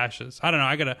think it cashes. I don't know.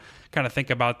 I got to kind of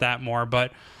think about that more.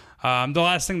 But the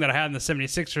last thing that I had in the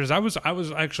 76ers, I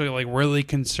was actually like really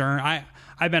concerned.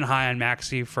 I've been high on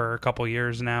Maxey for a couple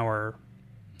years now, or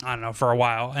I don't know, for a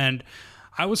while. And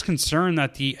I was concerned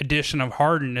that the addition of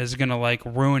Harden is going to like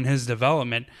ruin his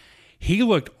development. He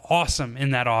looked awesome in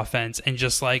that offense and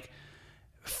just like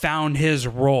found his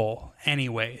role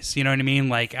anyways. You know what I mean?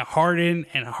 Like Harden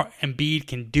and Embiid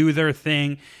can do their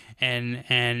thing,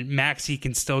 and Maxey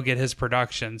can still get his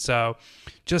production. So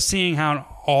just seeing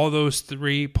how all those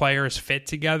 3 players fit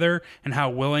together and how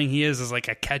willing he is as like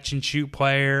a catch and shoot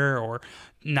player or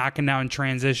knocking down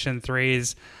transition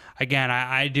threes. Again,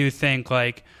 I do think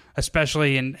like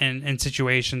especially in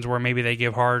situations where maybe they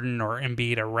give Harden or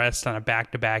Embiid a rest on a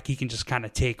back-to-back. He can just kind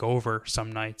of take over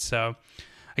some nights. So,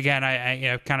 again,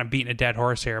 I kind of beating a dead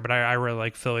horse here, but I really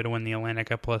like Philly to win the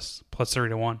Atlantic at plus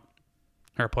 3-1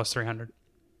 or plus 300.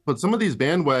 But some of these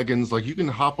bandwagons, like you can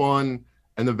hop on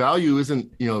and the value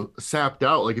isn't, sapped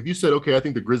out. Like if you said, okay, I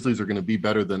think the Grizzlies are going to be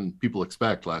better than people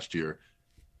expect last year,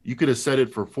 you could have said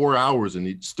it for 4 hours and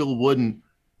it still wouldn't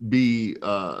be,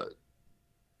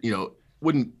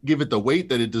 wouldn't give it the weight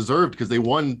that it deserved because they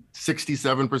won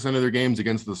 67% of their games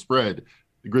against the spread.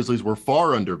 The Grizzlies were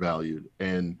far undervalued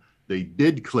and they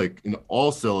did click in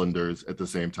all cylinders at the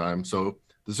same time. So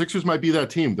the Sixers might be that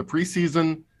team. The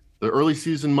preseason, the early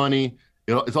season money,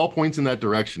 it's all points in that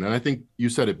direction. And I think you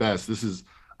said it best. This is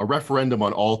a referendum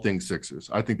on all things Sixers.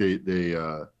 I think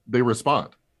they respond.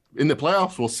 In the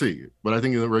playoffs, we'll see. But I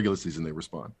think in the regular season, they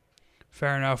respond.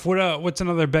 Fair enough. What's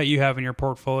another bet you have in your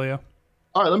portfolio?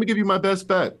 All right, let me give you my best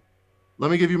bet.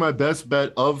 Let me give you my best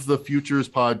bet of the Futures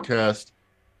podcast.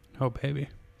 Oh, baby.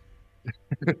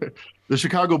 The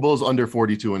Chicago Bulls under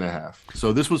 42.5.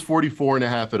 So this was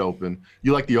 44.5 at open.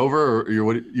 You like the over, or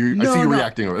I see you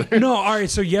reacting over there. No, all right.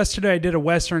 So yesterday I did a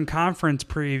Western Conference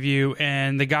preview,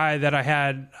 and the guy that I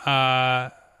had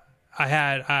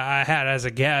as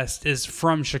a guest is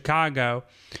from Chicago,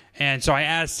 and so I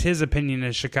asked his opinion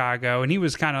of Chicago, and he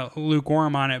was kind of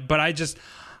lukewarm on it. But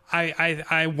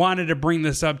I wanted to bring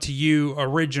this up to you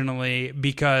originally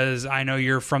because I know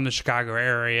you're from the Chicago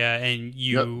area and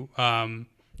you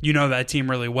know that team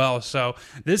really well. So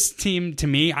this team, to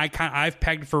me, I've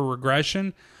pegged for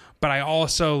regression, but I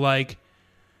also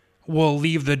will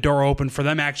leave the door open for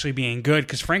them actually being good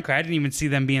because frankly, I didn't even see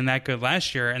them being that good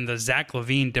last year, and the Zach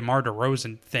LaVine, DeMar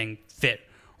DeRozan thing fit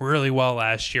really well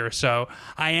last year. So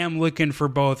I am looking for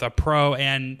both a pro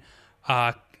and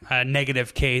a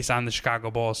negative case on the Chicago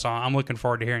Bulls. So I'm looking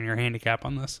forward to hearing your handicap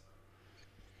on this.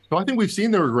 So I think we've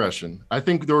seen the regression. I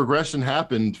think the regression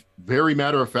happened very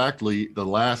matter-of-factly the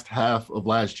last half of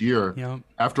last year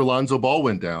after Lonzo Ball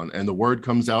went down, and the word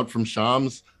comes out from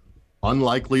Shams,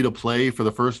 unlikely to play for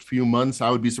the first few months. I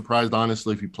would be surprised,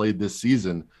 honestly, if he played this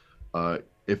season.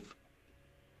 If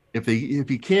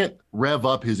he can't rev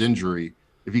up his injury,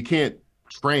 if he can't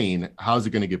train, how's it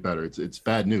going to get better? It's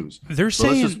bad news. They're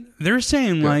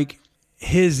saying like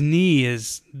his knee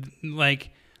is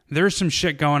there's some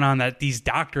shit going on that these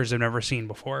doctors have never seen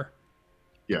before.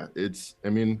 Yeah,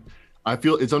 I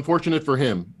feel it's unfortunate for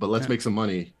him, but let's make some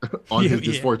money on his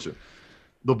misfortune.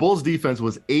 The Bulls defense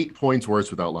was 8 points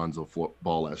worse without Lonzo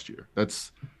Ball last year.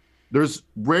 There's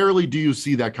rarely do you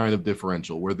see that kind of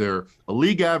differential where they're a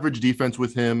league average defense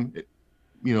with him,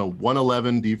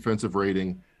 111 defensive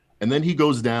rating, and then he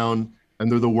goes down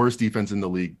and they're the worst defense in the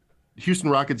league.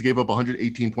 Houston Rockets gave up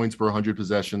 118 points per 100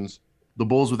 possessions. The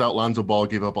Bulls without Lonzo Ball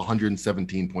gave up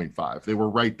 117.5. They were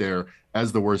right there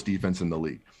as the worst defense in the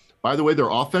league. By the way, their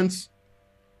offense,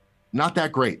 not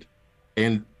that great.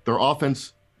 And their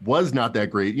offense was not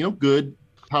that great. Good,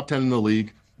 top 10 in the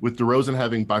league, with DeRozan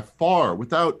having by far,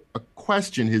 without a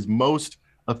question, his most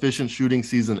efficient shooting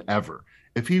season ever.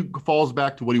 If he falls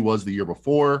back to what he was the year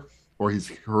before, or his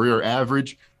career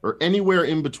average, or anywhere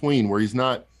in between where he's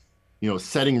not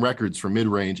setting records for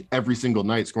mid-range every single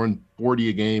night, scoring 40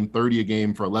 a game, 30 a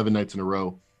game for 11 nights in a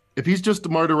row. If he's just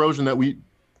DeMar DeRozan that we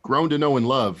grown to know and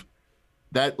love,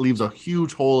 that leaves a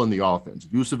huge hole in the offense.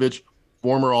 Vucevic,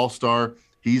 former All-Star,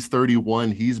 he's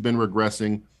 31. He's been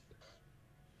regressing.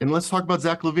 And let's talk about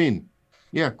Zach LaVine.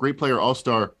 Yeah, great player,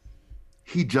 All-Star.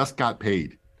 He just got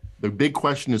paid. The big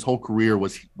question his whole career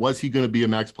was he going to be a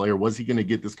max player? Was he going to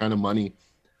get this kind of money?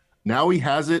 Now he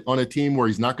has it on a team where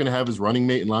he's not going to have his running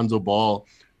mate in Lonzo Ball.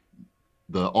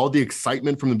 All the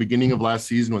excitement from the beginning of last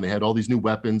season when they had all these new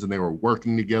weapons and they were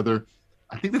working together,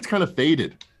 I think that's kind of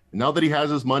faded. And now that he has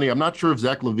his money, I'm not sure if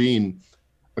Zach LaVine,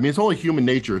 it's only human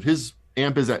nature. If his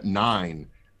AMP is at 9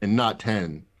 and not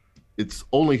 10, it's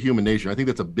only human nature. I think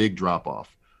that's a big drop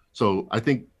off. So I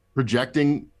think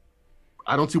projecting,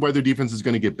 I don't see why their defense is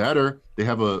going to get better. They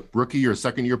have a rookie or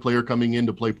second-year player coming in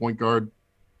to play point guard.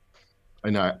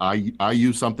 And I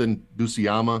use something,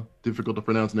 Dusiyama, difficult to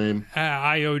pronounce name.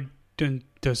 Ayo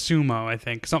Dosumo, I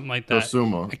think, something like that.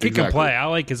 Dosumo, a kid can play. I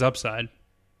like his upside.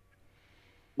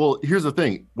 Well, here's the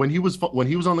thing: when he was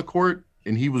on the court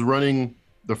and he was running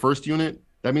the first unit,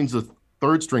 that means the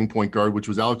third string point guard, which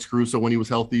was Alex Caruso when he was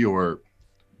healthy, or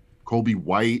Kobe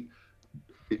White.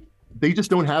 They just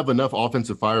don't have enough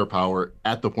offensive firepower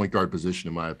at the point guard position,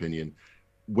 in my opinion.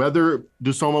 Whether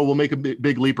Dosumo will make a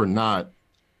big leap or not,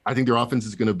 I think their offense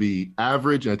is going to be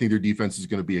average, and I think their defense is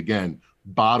going to be, again,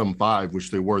 bottom 5,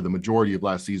 which they were the majority of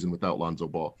last season without Lonzo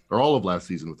Ball, or all of last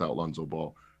season without Lonzo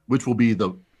Ball. which will be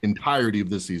the entirety of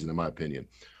this season, in my opinion.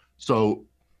 So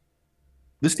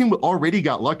this team already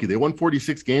got lucky. They won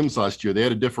 46 games last year. They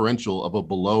had a differential of a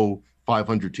below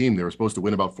 500 team. They were supposed to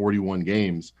win about 41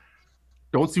 games.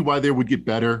 Don't see why they would get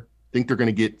better. Think they're going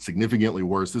to get significantly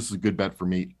worse. This is a good bet for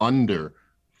me. Under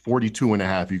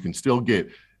 42.5. You can still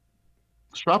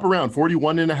shop around.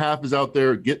 41.5 is out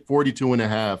there. Get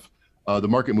 42.5. The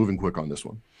market moving quick on this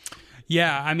one.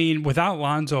 Yeah, I mean, without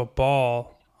Lonzo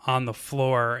Ball on the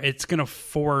floor, it's going to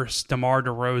force DeMar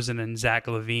DeRozan and Zach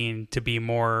LaVine to be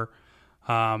more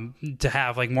to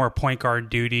have like more point guard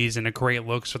duties and a great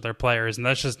looks with their players, and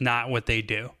that's just not what they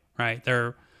do, right?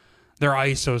 They're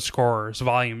ISO scorers,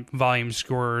 volume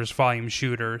scorers, volume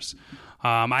shooters.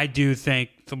 I do think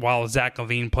while Zach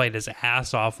LaVine played his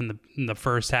ass off in the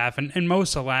first half and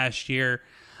most of last year,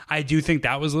 I do think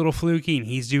that was a little fluky, and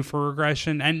he's due for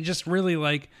regression. And just really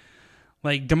like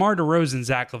DeMar DeRozan and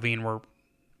Zach LaVine were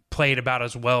played about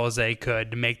as well as they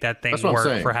could to make that thing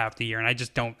work for half the year, and I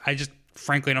just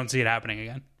frankly don't see it happening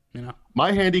again. You know,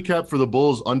 my handicap for the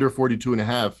Bulls under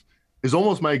 42.5 is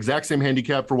almost my exact same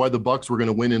handicap for why the Bucks were going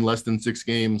to win in less than 6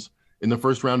 games in the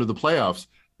first round of the playoffs.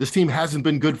 This team hasn't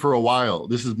been good for a while.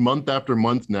 This is month after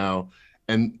month now,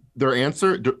 and their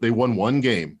answer: they won 1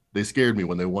 game. They scared me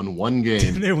when they won 1 game.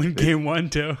 Didn't they win game 1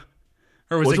 too?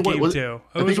 Or was it game 2?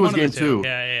 I think it was game 2.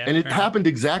 Yeah. And it happened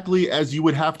exactly as you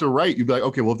would have to write. You'd be like,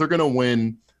 okay, well, if they're going to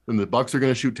win, then the Bucks are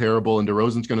going to shoot terrible, and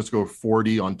DeRozan's going to score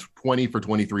 40 on 20 for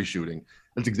 23 shooting.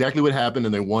 That's exactly what happened,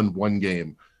 and they won 1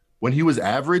 game. When he was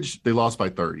average, they lost by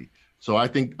 30. So I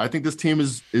think this team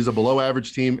is a below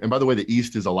average team. And by the way, the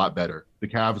East is a lot better. The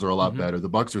Cavs are a lot better. The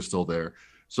Bucks are still there.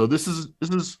 So this is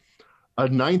a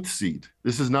 9th seed.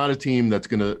 This is not a team that's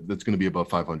gonna be above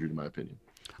 500 in my opinion.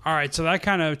 All right, so that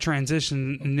kind of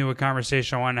transitioned into a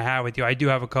conversation I wanted to have with you. I do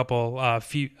have a couple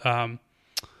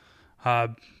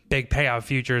big payout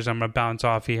futures I'm going to bounce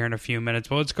off here in a few minutes.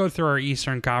 But let's go through our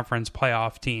Eastern Conference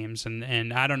playoff teams.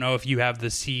 And I don't know if you have the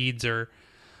seeds or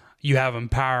you have them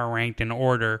power ranked in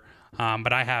order,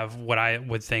 but I have what I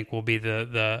would think will be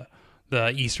the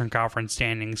Eastern Conference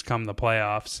standings come the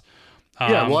playoffs.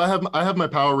 Well, I have my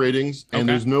power ratings, and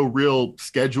there's no real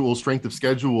strength of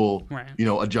schedule,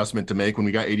 adjustment to make when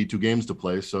we got 82 games to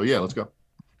play. So yeah, let's go.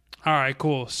 All right,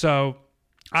 cool. So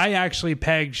I actually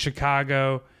pegged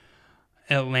Chicago,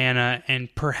 Atlanta, and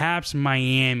perhaps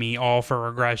Miami all for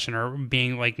regression, or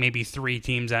being like maybe 3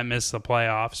 teams that miss the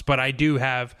playoffs. But I do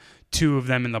have 2 of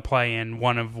them in the play-in,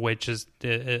 one of which is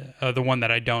the one that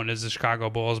I don't is the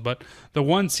Chicago Bulls. But the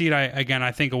 1 seed,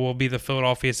 I think it will be the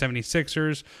Philadelphia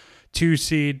 76ers. 2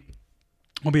 seed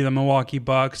will be the Milwaukee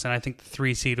Bucks, and I think the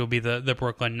 3 seed will be the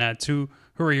Brooklyn Nets. Who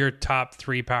are your top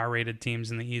 3 power-rated teams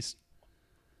in the East?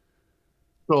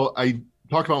 So I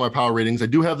talked about my power ratings. I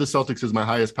do have the Celtics as my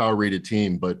highest power-rated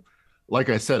team, but like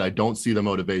I said, I don't see the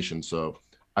motivation. So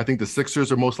I think the Sixers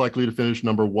are most likely to finish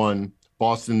number 1,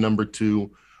 Boston number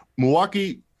 2.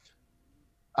 Milwaukee,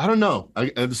 I don't know.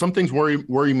 Some things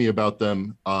worry me about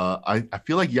them. I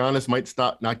feel like Giannis might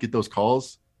not get those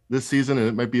calls this season, and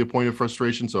it might be a point of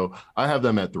frustration. So I have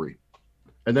them at 3.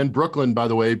 And then Brooklyn, by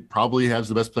the way, probably has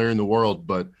the best player in the world,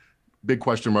 but big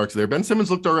question marks there. Ben Simmons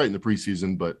looked all right in the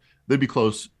preseason, but they'd be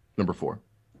close, number 4.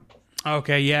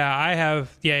 Okay, yeah, I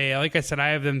have, like I said,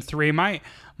 I have them 3. My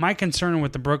concern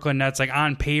with the Brooklyn Nets, like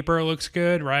on paper, it looks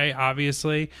good, right?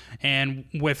 Obviously, and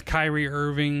with Kyrie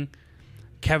Irving,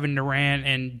 Kevin Durant,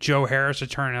 and Joe Harris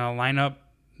returning to the lineup,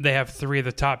 they have 3 of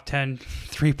the top 10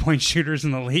 3-point shooters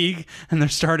in the league, and they're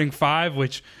starting 5,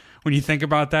 which, when you think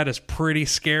about that, is pretty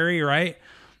scary, right?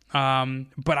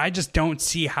 But I just don't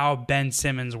see how Ben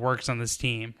Simmons works on this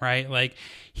team, right? Like,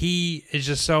 he is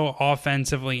just so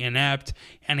offensively inept,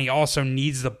 and he also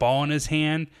needs the ball in his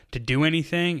hand to do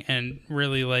anything, and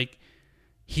really, like,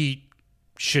 he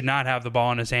should not have the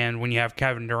ball in his hand when you have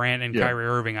Kevin Durant and Kyrie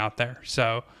Irving out there.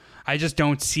 So I just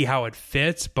don't see how it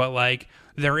fits, but, like,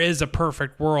 there is a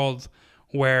perfect world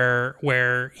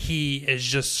where he is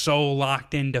just so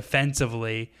locked in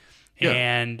defensively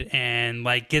and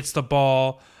like gets the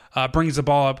ball, brings the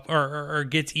ball up or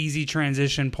gets easy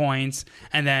transition points.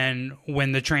 And then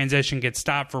when the transition gets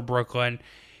stopped for Brooklyn,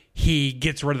 he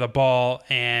gets rid of the ball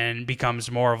and becomes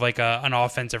more of like an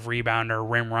offensive rebounder,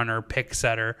 rim runner, pick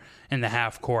setter in the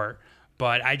half court.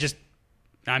 But I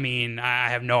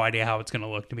have no idea how it's going to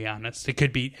look, to be honest. It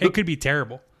could be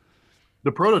terrible.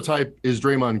 The prototype is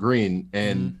Draymond Green,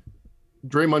 and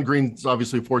Draymond Green's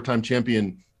obviously a 4-time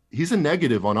champion. He's a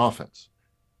negative on offense.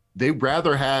 They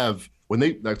rather have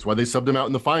that's why they subbed him out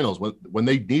in the finals. When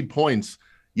they need points,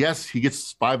 yes, he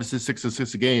gets 5 assists, 6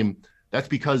 assists a game. That's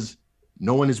because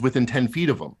no one is within 10 feet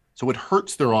of him. So it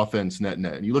hurts their offense net.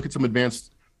 And you look at some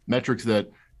advanced metrics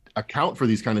that account for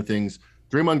these kind of things,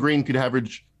 Draymond Green could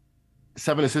average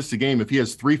 7 assists a game. If he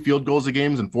has 3 field goals a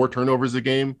game and 4 turnovers a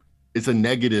game, it's a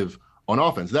negative on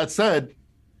offense. That said,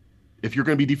 if you're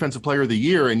going to be defensive player of the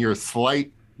year and you're a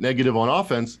slight negative on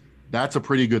offense, that's a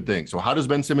pretty good thing. So how does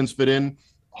Ben Simmons fit in?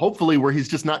 Hopefully where he's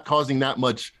just not causing that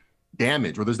much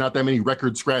damage, where there's not that many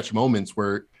record scratch moments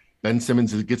where Ben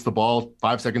Simmons gets the ball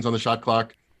 5 seconds on the shot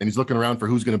clock and he's looking around for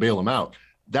who's going to bail him out.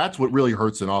 That's what really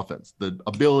hurts an offense.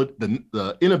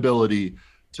 The inability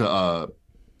to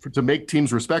make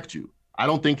teams respect you. I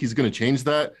don't think he's going to change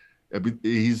that.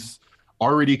 He's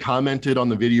already commented on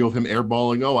the video of him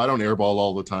airballing. Oh, I don't airball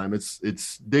all the time.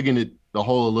 It's digging it the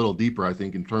hole a little deeper, I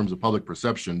think, in terms of public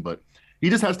perception. But he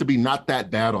just has to be not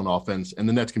that bad on offense, and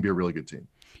the Nets can be a really good team.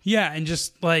 Yeah, and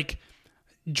just like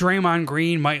Draymond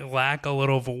Green might lack a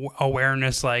little of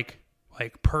awareness, like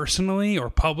personally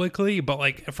or publicly, but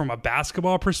like from a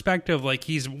basketball perspective, like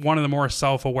he's one of the more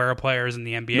self-aware players in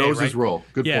the NBA. Knows right? his role.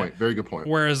 Good point. Very good point.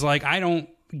 Whereas like I don't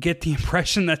get the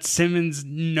impression that Simmons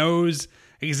knows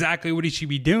exactly what he should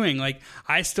be doing. Like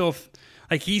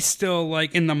he's still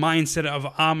like in the mindset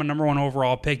of I'm a number 1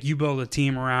 overall pick. You build a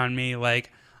team around me,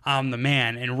 like I'm the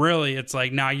man. And really, it's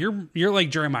like nah, you're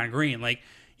like Draymond Green. Like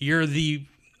you're the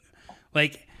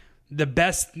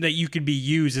best that you could be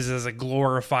used is as a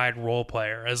glorified role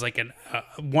player, as like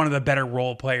one of the better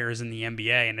role players in the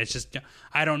NBA. And it's just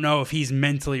I don't know if he's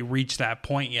mentally reached that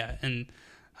point yet. And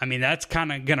I mean, that's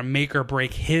kind of going to make or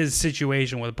break his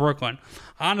situation with Brooklyn.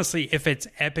 Honestly, if it's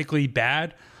epically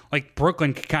bad, like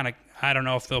Brooklyn could kind of, I don't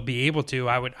know if they'll be able to.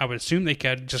 I would assume they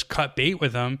could just cut bait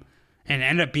with him and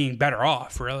end up being better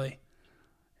off, really.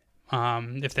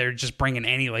 If they're just bringing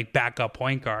any like backup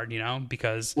point guard,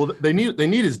 because they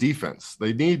need his defense.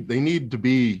 They need to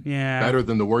be better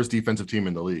than the worst defensive team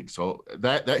in the league. So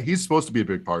that he's supposed to be a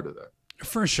big part of that.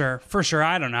 For sure.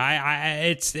 I don't know.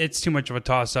 It's too much of a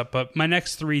toss up. But my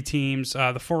next 3 teams,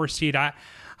 the 4 seed, I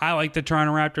like the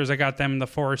Toronto Raptors. I got them in the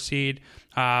 4 seed.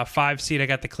 5 seed, I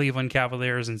got the Cleveland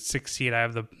Cavaliers, and 6 seed, I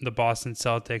have the Boston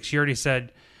Celtics. You already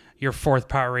said your 4th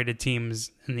power rated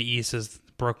teams in the East is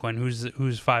Brooklyn.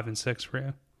 Who's 5 and 6 for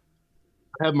you?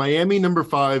 I have Miami number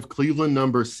 5, Cleveland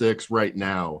number 6 right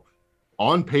now.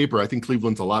 On paper, I think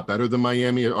Cleveland's a lot better than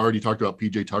Miami. I already talked about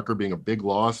PJ Tucker being a big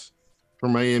loss for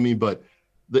Miami, but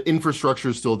the infrastructure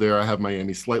is still there. I have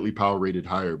Miami slightly power rated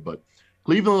higher, but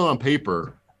Cleveland on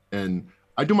paper, and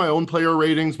I do my own player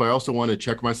ratings, but I also want to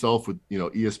check myself with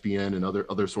ESPN and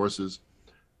other sources.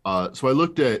 So I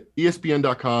looked at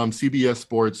ESPN.com, CBS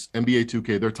Sports, NBA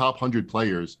 2K, their top 100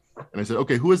 players, and I said,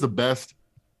 okay, who is the best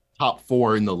top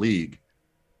 4 in the league?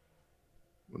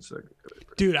 1 second.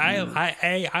 Dude,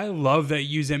 I love that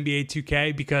you use NBA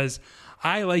 2K because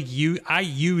I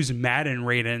use Madden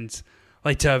ratings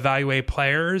like to evaluate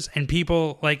players, and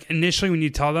people like initially when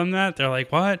you tell them that, they're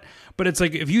like, what? But it's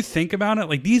like, if you think about it,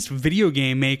 like these video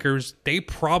game makers, they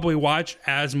probably watch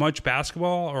as much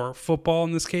basketball or football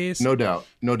in this case. No doubt.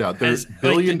 There's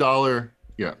billion-dollar.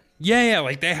 Yeah. Yeah.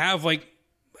 Like they have like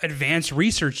advanced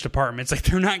research departments. Like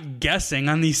they're not guessing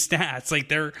on these stats. Like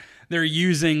they're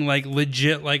using like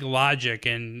legit like logic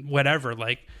and whatever,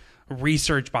 like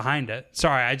research behind it.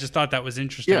 Sorry, I just thought that was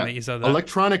interesting that you said that.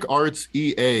 Electronic Arts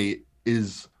EA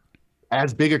is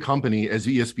as big a company as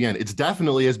ESPN. It's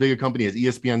definitely as big a company as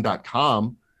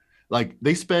ESPN.com. Like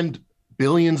they spend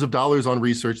billions of dollars on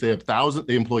research. They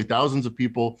employ thousands of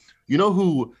people. You know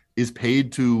who is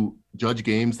paid to judge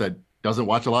games that doesn't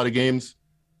watch a lot of games?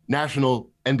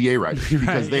 National NBA writers,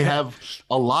 because they have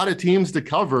a lot of teams to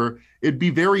cover. It'd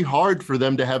be very hard for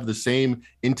them to have the same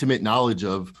intimate knowledge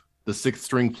of the 6th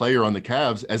string player on the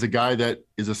Cavs as a guy that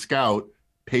is a scout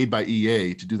paid by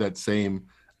EA to do that same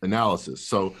analysis.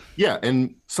 So yeah,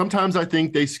 and sometimes I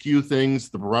think they skew things.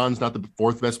 LeBron's not the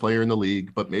 4th best player in the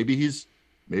league, but maybe he's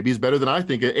better than I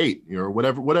think at 8, or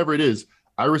whatever it is.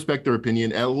 I respect their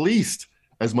opinion at least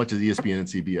as much as ESPN and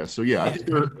CBS. So yeah, I think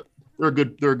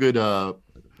they're a good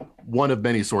one of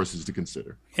many sources to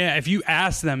consider. Yeah, if you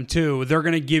ask them too, they're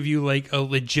going to give you like a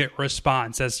legit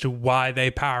response as to why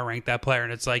they power rank that player.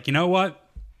 And it's like, you know what?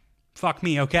 Fuck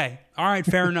me. Okay. All right.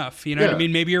 Fair enough. You know what I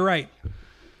mean? Maybe you're right.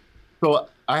 So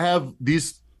I have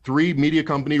these 3 media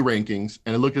company rankings,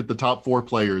 and I looked at the top 4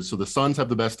 players. So the Suns have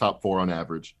the best top 4 on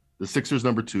average. The Sixers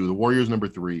number 2, the Warriors number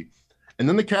 3, and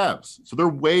then the Cavs. So they're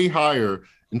way higher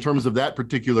in terms of that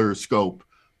particular scope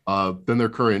than their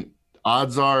current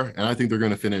odds are, and I think they're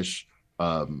going to finish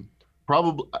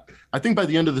probably. I think by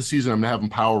the end of the season, I'm going to have them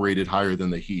power rated higher than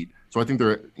the Heat. So I think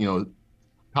they're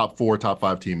top 4, top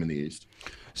 5 team in the East.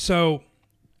 So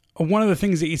one of the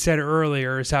things that you said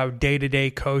earlier is how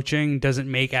day-to-day coaching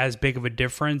doesn't make as big of a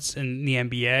difference in the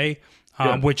NBA.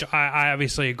 which I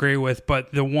obviously agree with.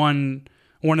 But the one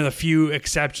of the few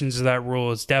exceptions to that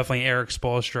rule is definitely Eric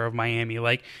Spoelstra of Miami.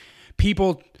 Like,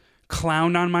 people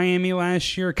clowned on Miami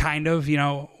last year, kind of,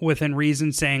 within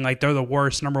reason, saying like they're the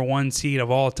worst number 1 seed of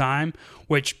all time,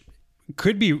 which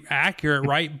could be accurate,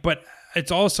 right? But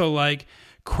it's also like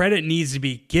credit needs to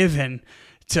be given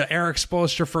to Eric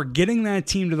Spoelstra for getting that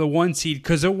team to the 1 seed,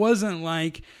 because it wasn't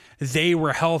like they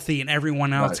were healthy and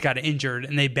everyone else got injured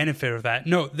and they benefited from that.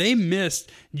 No, they missed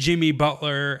Jimmy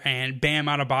Butler and Bam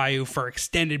Adebayo for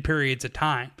extended periods of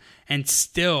time, and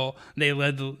still they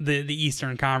led the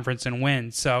Eastern Conference in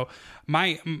wins. So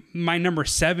my number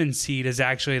 7 seed is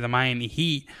actually the Miami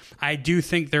Heat. I do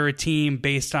think they're a team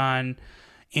based on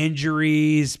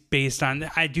injuries,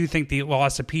 I do think the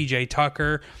loss of PJ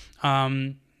Tucker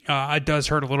it does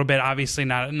hurt a little bit. Obviously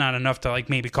not enough to like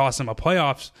maybe cost them a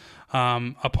playoff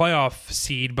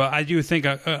seed, but I do think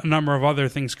a number of other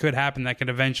things could happen that could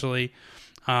eventually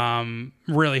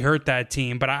really hurt that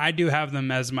team. But I do have them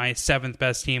as my 7th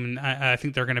best team, and I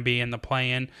think they're going to be in the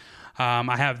play-in.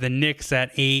 I have the Knicks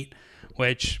at 8,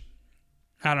 which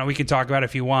I don't know, we can talk about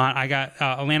if you want. I got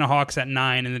Atlanta Hawks at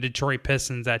 9 and the Detroit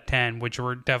Pistons at 10, which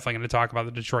we're definitely going to talk about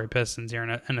the Detroit Pistons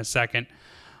here in a second.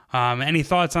 Any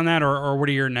thoughts on that, or what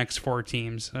are your next 4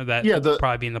 teams that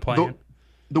probably be in the play-in?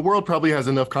 The world probably has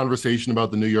enough conversation about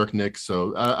the New York Knicks,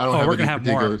 so I don't have we're any gonna have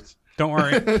particulars. More. Don't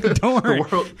worry. Don't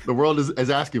worry. The world is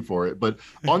asking for it. But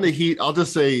on the Heat, I'll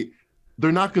just say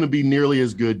they're not going to be nearly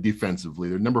as good defensively.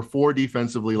 They're number 4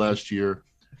 defensively last year.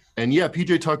 And yeah,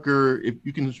 PJ Tucker, if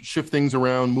you can shift things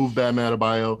around, move Bam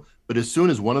Adebayo, but as soon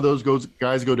as one of those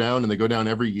guys go down, and they go down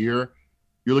every year,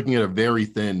 you're looking at a very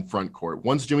thin front court.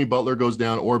 Once Jimmy Butler goes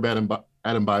down or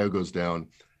Adebayo goes down,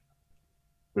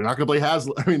 they're not going to play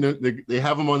Haslam. I mean, they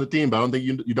have him on the team, but I don't think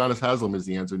Udonis Haslam is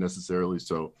the answer necessarily.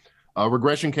 So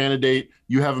regression candidate,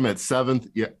 you have them at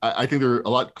 7th. Yeah, I think they're a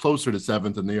lot closer to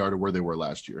 7th than they are to where they were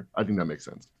last year. I think that makes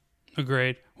sense.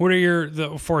 Agreed. What are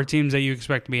the 4 teams that you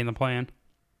expect to be in the play-in?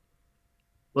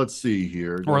 Let's see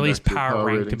here. Or at least power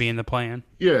ranked to be in the play-in.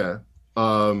 Yeah.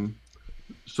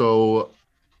 So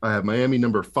I have Miami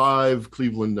number 5,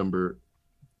 Cleveland number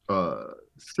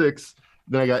 6.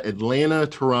 Then I got Atlanta,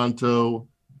 Toronto,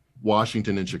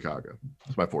 Washington, and Chicago.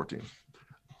 That's my 4 teams.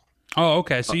 Oh,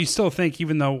 okay. So you still think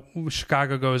even though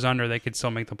Chicago goes under, they could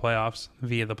still make the playoffs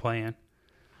via the play-in?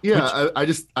 Yeah,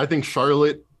 I think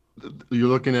Charlotte, you're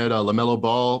looking at LaMelo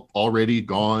Ball already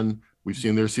gone. We've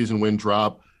seen their season win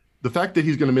drop. The fact that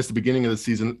he's going to miss the beginning of the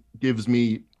season gives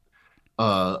me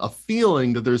a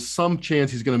feeling that there's some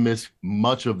chance he's going to miss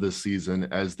much of this season,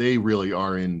 as they really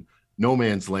are in no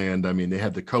man's land. I mean, they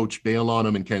had the coach bail on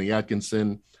him and Kenny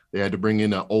Atkinson. They had to bring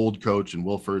in an old coach and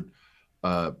Wilford.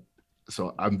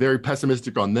 So I'm very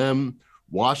pessimistic on them.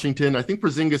 Washington, I think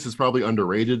Porzingis is probably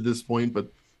underrated at this point,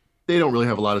 but they don't really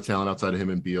have a lot of talent outside of him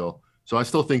and Beal. So I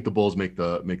still think the Bulls make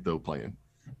the play-in.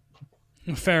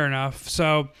 Fair enough.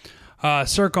 So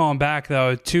circling back,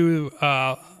 though, 2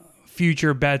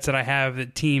 future bets that I have, the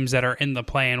teams that are in the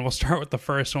play-in. We'll start with the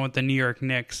first one with the New York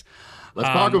Knicks. Let's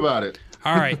talk about it.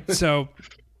 All right. So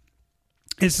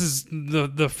this is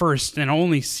the first and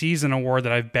only season award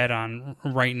that I've bet on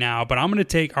right now, but I'm going to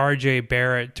take RJ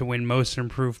Barrett to win Most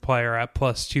Improved Player at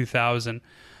plus 2,000.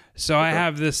 So I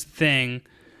have this thing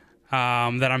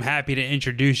that I'm happy to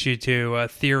introduce you to, a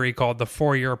theory called the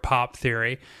 4-year pop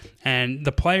theory. And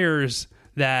the players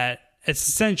that it's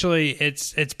essentially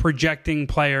it's projecting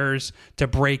players to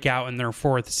break out in their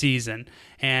 4th season.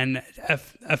 And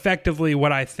effectively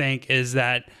what I think is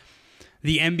that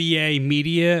the NBA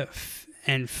media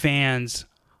and fans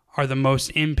are the most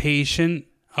impatient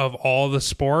of all the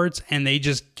sports, and they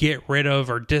just get rid of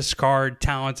or discard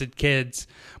talented kids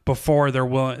before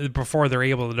they're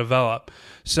able to develop.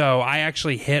 So I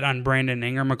actually hit on Brandon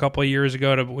Ingram a couple of years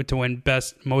ago to win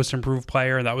most improved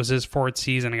player. That was his 4th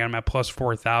season. I got him at plus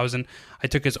 4,000. I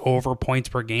took his over points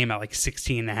per game at like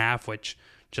 16.5, which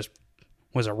just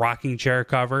was a rocking chair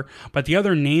cover. But the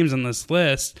other names on this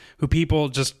list who people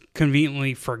just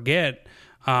conveniently forget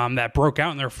that broke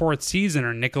out in their 4th season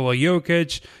are Nikola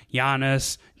Jokic,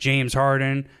 Giannis, James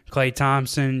Harden, Klay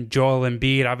Thompson, Joel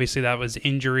Embiid. Obviously, that was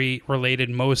injury-related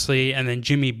mostly. And then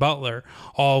Jimmy Butler,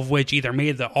 all of which either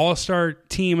made the All-Star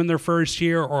team in their first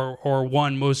year or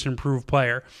won Most Improved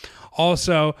Player.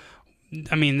 Also,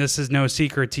 I mean, this is no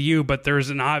secret to you, but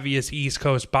there's an obvious East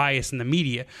Coast bias in the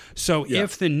media. So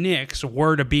if the Knicks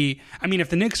were to be... I mean, if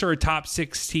the Knicks are a top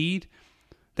 6 seed,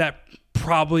 that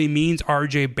probably means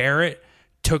RJ Barrett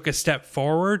took a step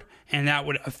forward, and that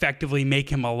would effectively make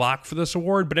him a lock for this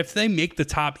award. But if they make the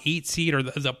top 8 seed or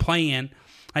the play-in,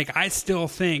 Like, I still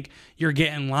think you're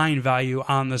getting line value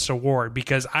on this award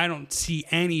because I don't see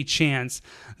any chance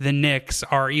the Knicks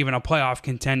are even a playoff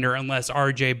contender unless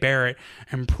RJ Barrett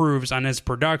improves on his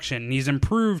production. And he's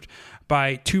improved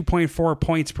by 2.4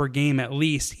 points per game at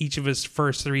least each of his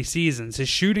first 3 seasons. His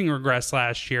shooting regressed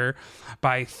last year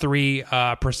by 3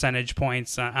 percentage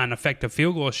points on effective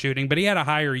field goal shooting, but he had a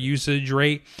higher usage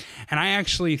rate. And I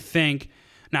actually think,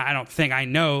 I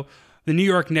know the New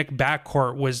York Knicks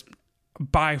backcourt was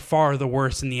by far the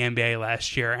worst in the NBA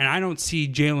last year. And I don't see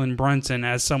Jalen Brunson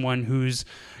as someone who's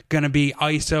going to be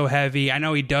ISO heavy. I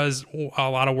know he does a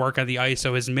lot of work on the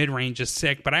ISO. His mid-range is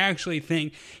sick, but I actually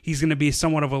think he's going to be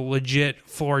somewhat of a legit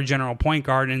floor general point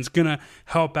guard and is going to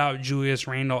help out Julius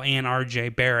Randle and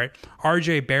RJ Barrett.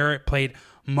 RJ Barrett played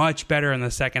much better in the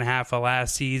second half of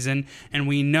last season, and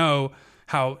we know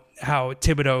how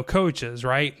Thibodeau coaches,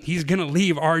 right? He's going to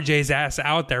leave RJ's ass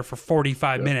out there for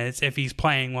 45 minutes if he's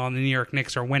playing while the New York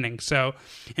Knicks are winning. So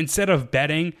instead of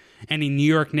betting any New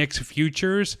York Knicks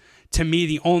futures, to me,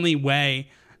 the only way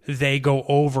they go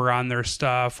over on their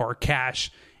stuff or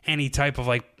cash any type of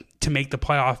to make the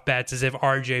playoff bets is if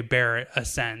RJ Barrett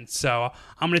ascends. So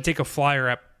I'm going to take a flyer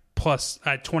at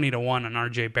 20 to 1 on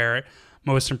RJ Barrett,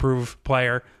 most improved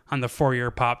player on the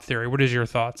 4-year pop theory. What is your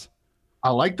thoughts? I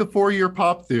like the 4-year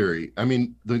pop theory. I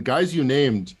mean, the guys you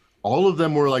named, all of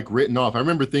them were written off. I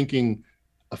remember thinking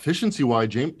efficiency-wise,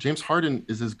 James Harden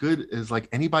is as good as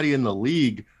anybody in the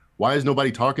league. Why is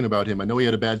nobody talking about him? I know he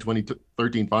had a bad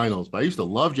 2013 finals, but I used to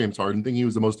love James Harden, thinking he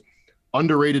was the most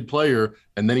underrated player,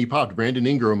 and then he popped. Brandon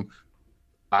Ingram,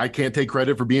 I can't take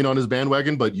credit for being on his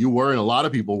bandwagon, but you were, and a lot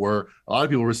of people were. A lot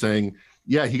of people were saying,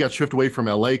 yeah, he got shipped away from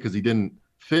LA because he didn't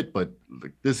fit, but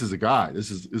this is a guy. This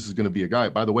is going to be a guy.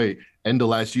 By the way, end of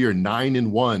last year,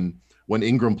 9-1 when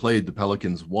Ingram played. The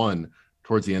Pelicans won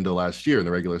towards the end of last year in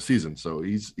the regular season. So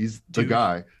he's the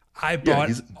guy. I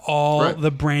bought all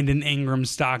the Brandon Ingram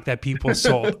stock that people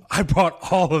sold. I bought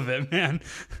all of it, man.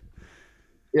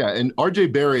 Yeah, and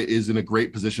RJ Barrett is in a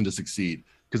great position to succeed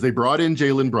because they brought in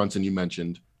Jalen Brunson, you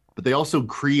mentioned, but they also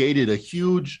created a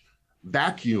huge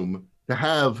vacuum to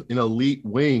have an elite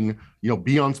wing,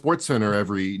 be on SportsCenter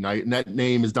every night, and that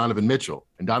name is Donovan Mitchell.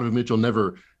 And Donovan Mitchell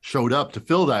never showed up to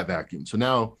fill that vacuum. So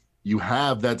now you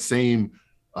have that same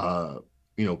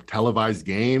televised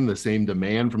game, the same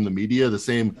demand from the media, the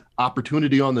same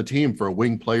opportunity on the team for a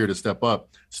wing player to step up.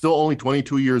 Still only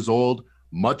 22 years old,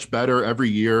 much better every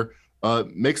year.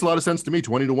 Makes a lot of sense to me.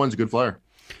 20 to 1 is a good flyer.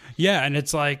 Yeah, and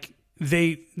it's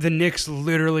the Knicks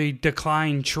literally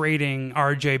declined trading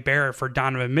RJ Barrett for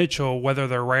Donovan Mitchell. Whether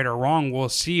they're right or wrong, we'll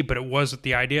see. But it was with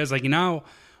the idea is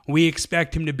we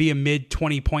expect him to be a mid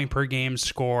 20 point per game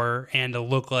scorer and to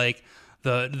look like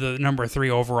the number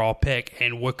 3 overall pick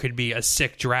and what could be a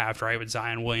sick draft, right? With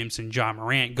Zion Williamson, John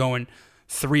Morant going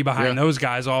 3 behind those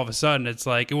guys. All of a sudden, it's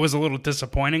it was a little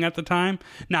disappointing at the time.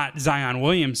 Not Zion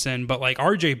Williamson, but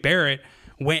RJ Barrett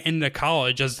went into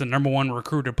college as the number 1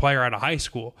 recruited player out of high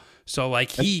school. So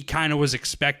he kind of was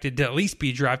expected to at least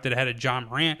be drafted ahead of John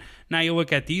Morant. Now you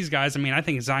look at these guys. I mean, I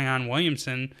think Zion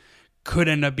Williamson could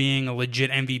end up being a legit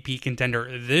MVP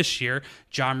contender this year.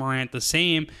 John Morant the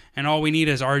same. And all we need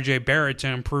is RJ Barrett to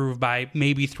improve by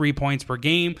maybe 3 points per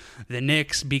game. The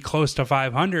Knicks be close to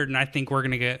 500, and I think we're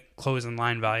going to get closing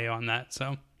line value on that.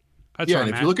 So that's and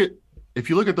if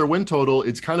you look at their win total,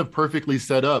 it's kind of perfectly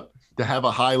set up to have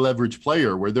a high leverage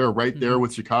player where they're right there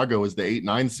with Chicago as the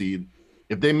 8-9 seed.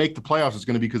 If they make the playoffs, it's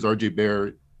going to be because RJ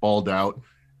Barrett balled out,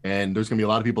 and there's going to be a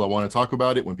lot of people that want to talk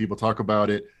about it. When people talk about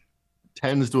it,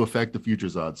 tends to affect the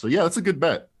futures odds. So yeah, that's a good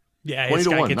bet. Yeah, this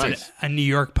guy gets a New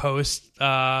York Post,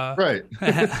 right?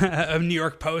 A New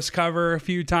York Post cover a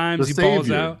few times. He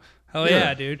balls out. Hell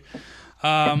yeah, dude.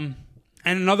 And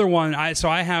another one.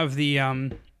 I have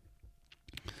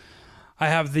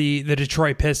the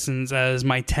Detroit Pistons as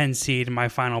my 10 seed, my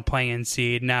final play-in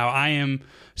seed. Now I am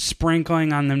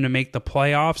sprinkling on them to make the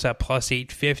playoffs at plus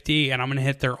 850, and I'm going to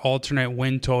hit their alternate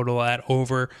win total at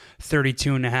over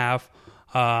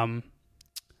 32.5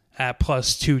 at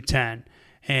plus 210.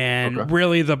 And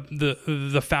really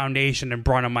the foundation and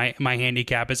brunt of my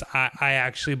handicap is I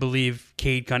actually believe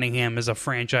Cade Cunningham is a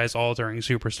franchise-altering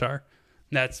superstar.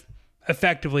 That's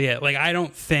effectively it. I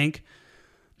don't think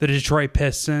the Detroit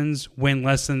Pistons win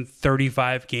less than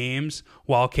 35 games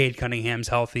while Cade Cunningham's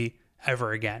healthy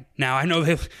ever again. Now, I know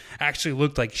they've actually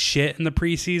looked like shit in the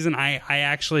preseason. I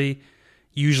actually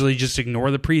usually just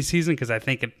ignore the preseason because I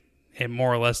think it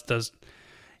more or less does.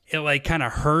 It kind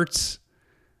of hurts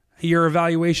your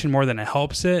evaluation more than it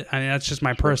helps it. I mean, that's just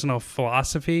my personal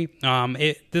philosophy.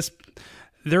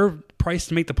 Their price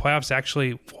to make the playoffs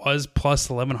actually was plus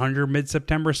 1,100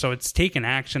 mid-September, so it's taken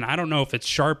action. I don't know if it's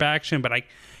sharp action, but I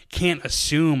can't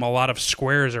assume a lot of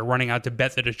squares are running out to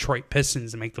bet the Detroit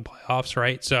Pistons to make the playoffs,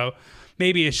 right? So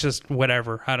maybe it's just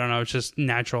whatever. I don't know. It's just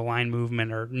natural line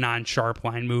movement or non-sharp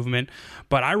line movement.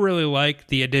 But I really like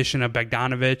the addition of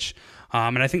Bogdanovich.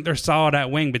 And I think they're solid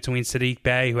at wing between Saddiq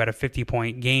Bey, who had a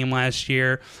 50-point game last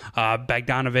year.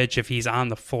 Bogdanovich, if he's on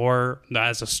the floor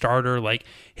as a starter, like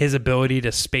his ability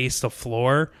to space the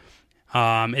floor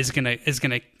is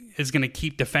gonna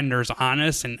keep defenders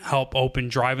honest and help open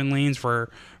driving lanes for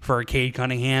Cade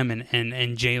Cunningham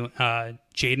and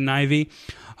Jaden Ivey.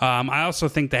 I also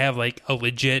think they have like a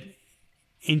legit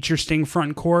interesting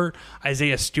front court.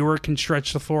 Isaiah Stewart can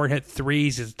stretch the floor and hit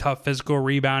threes. He's a tough physical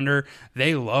rebounder.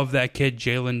 They love that kid,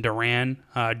 Jalen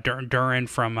Duran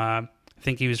from, I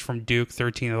think he was from Duke,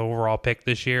 13th overall pick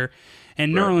this year.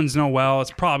 And Nerlens Noel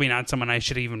is probably not someone I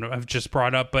should even have just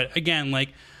brought up. But again,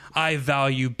 like I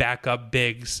value backup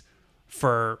bigs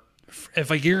for if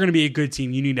like you're going to be a good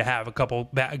team, you need to have a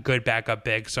couple good backup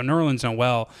bigs. So Nerlens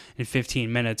Noel in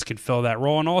 15 minutes could fill that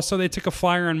role. And also they took a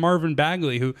flyer on Marvin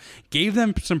Bagley, who gave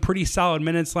them some pretty solid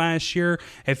minutes last year.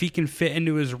 If he can fit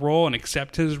into his role and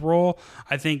accept his role,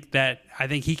 I think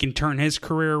he can turn his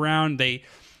career around.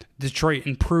 Detroit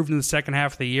improved in the second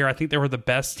half of the year. I think they were the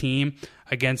best team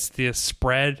against the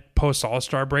spread post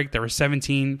All-Star break. They were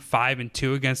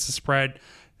 17-5-2 against the spread.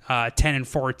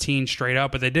 10-14 straight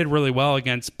up, but they did really well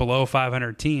against below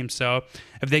 500 teams. So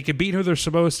if they could beat who they're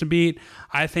supposed to beat,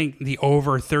 I think the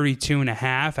over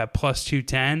 32.5 at plus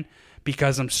 210,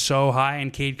 because I'm so high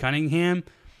in Cade Cunningham,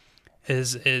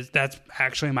 is that's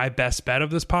actually my best bet of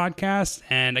this podcast.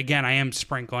 And again, I am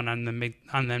sprinkling on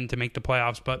them to make the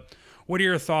playoffs. But what are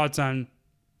your thoughts on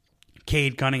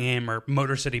Cade Cunningham or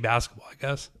Motor City basketball, I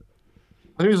guess?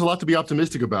 I think there's a lot to be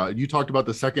optimistic about. You talked about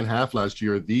the second half last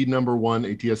year, the number one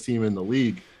ATS team in the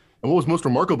league. And what was most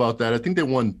remarkable about that, I think they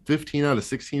won 15 out of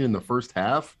 16 in the first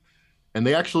half. And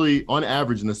they actually, on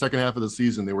average, in the second half of the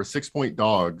season, they were 6-point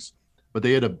dogs, but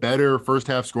they had a better first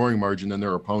half scoring margin than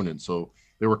their opponents. So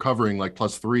they were covering like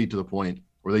 +3 to the point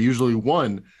where they usually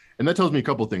won. And that tells me a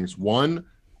couple of things. One,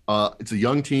 it's a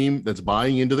young team that's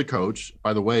buying into the coach.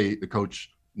 By the way, the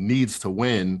coach needs to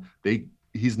win.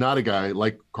 He's not a guy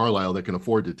like Carlisle that can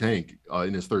afford to tank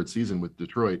in his third season with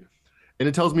Detroit. And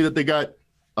it tells me that they got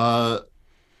that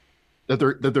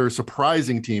they're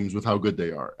surprising teams with how good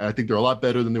they are. And I think they're a lot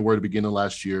better than they were at the beginning of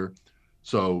last year.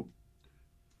 So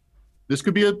this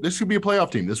could be a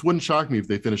playoff team. This wouldn't shock me if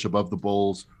they finish above the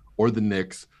Bulls or the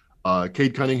Knicks.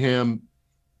 Cade Cunningham,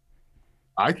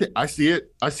 I see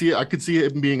it. I could see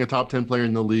him being a top 10 player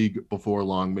in the league before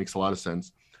long. Makes a lot of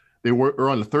sense. They were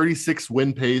on a 36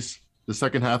 win pace the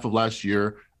second half of last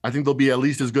year. I think they'll be at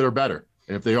least as good or better.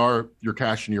 And if they are, you're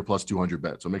cashing your plus 200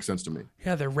 bet. So it makes sense to me.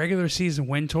 Yeah, their regular season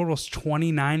win total is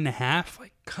 29.5.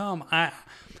 Like, come on.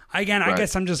 I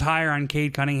guess I'm just higher on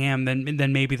Cade Cunningham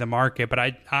than maybe the market, but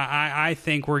I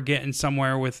think we're getting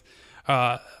somewhere with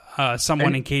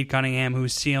someone in Cade Cunningham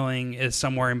whose ceiling is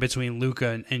somewhere in between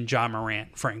Luka and John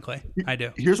Morant, frankly. I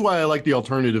do. Here's why I like the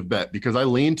alternative bet, because I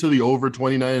lean to the over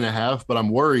 29.5, but I'm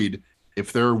worried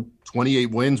if they're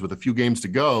 28 wins with a few games to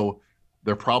go,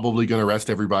 they're probably going to rest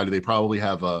everybody. They probably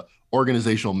have a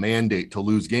organizational mandate to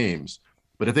lose games.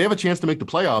 But if they have a chance to make the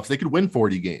playoffs, they could win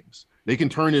 40 games. They can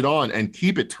turn it on and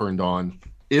keep it turned on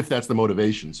if that's the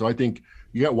motivation. So I think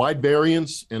you got wide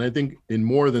variance, and I think in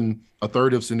more than a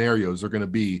third of scenarios, they're going to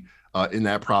be in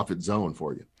that profit zone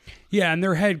for you. Yeah, and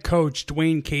their head coach,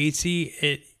 Dwayne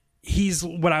Casey, he's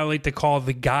what I like to call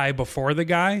the guy before the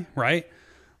guy, right?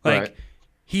 Like,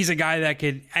 he's a guy that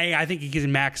I think he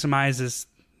can maximize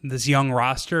this young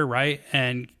roster, right,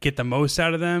 and get the most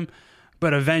out of them.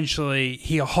 But eventually,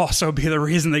 he'll also be the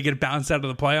reason they get bounced out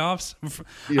of the playoffs.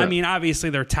 Yeah. I mean,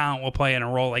 obviously, their talent will play in a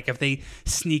role. Like, if they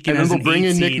sneak in, and as then an they'll bring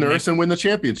in Nick seed, Nurse and win the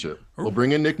championship. We'll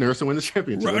bring in Nick Nurse and win the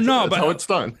championship. That's how it's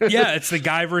done. Yeah, it's the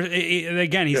guy.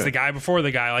 Again, he's the guy before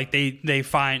the guy. Like they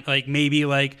find like maybe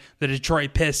like the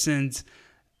Detroit Pistons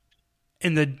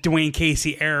in the Dwayne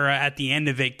Casey era, at the end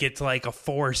of it, gets like a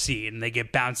 4 seed and they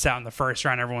get bounced out in the first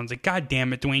round. Everyone's like, God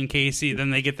damn it, Dwayne Casey.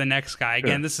 Then they get the next guy.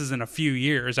 Again, This is in a few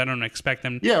years. I don't expect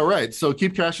them. Yeah, right. So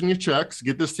keep cashing your checks,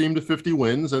 get this team to 50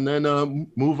 wins, and then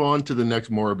move on to the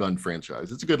next moribund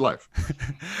franchise. It's a good life.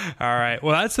 All right.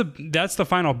 Well, that's the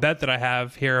final bet that I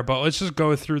have here. But let's just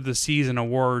go through the season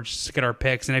awards just to get our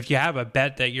picks. And if you have a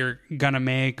bet that you're going to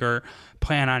make or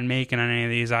plan on making on any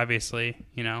of these, obviously,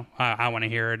 I want to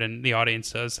hear it, and the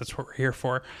audience does. That's what we're here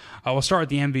for. We'll start with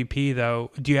the MVP,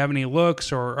 though. Do you have any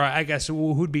looks, or I guess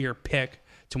who'd be your pick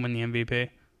to win the MVP?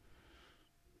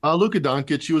 Luka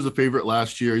Doncic. He was a favorite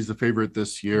last year. He's a favorite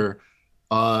this year.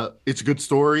 It's a good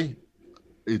story.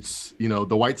 It's,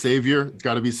 the white savior. It's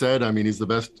got to be said. I mean, he's the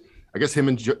best. I guess him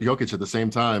and Jokic at the same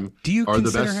time are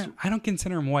the best. Him? I don't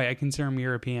consider him white. I consider him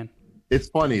European. It's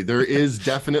funny. There is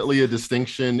definitely a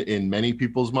distinction in many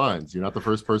people's minds. You're not the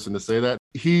first person to say that.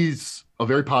 He's a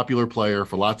very popular player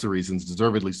for lots of reasons,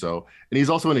 deservedly so. And he's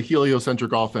also in a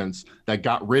heliocentric offense that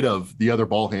got rid of the other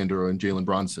ball handler in Jalen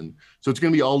Brunson. So it's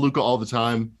going to be all Luka all the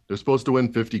time. They're supposed to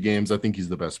win 50 games. I think he's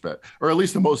the best bet, or at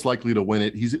least the most likely to win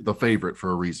it. He's the favorite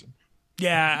for a reason.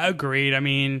 Yeah, agreed. I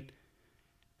mean,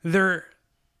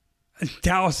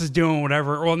 Dallas is doing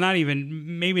whatever. Well,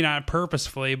 maybe not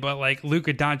purposefully, but like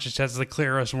Luka Doncic has the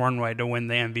clearest runway to win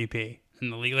the MVP in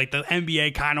the league. Like the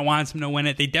NBA kind of wants him to win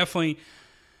it. They definitely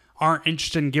aren't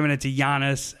interested in giving it to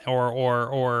Giannis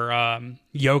or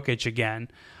Jokic again.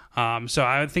 So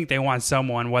I think they want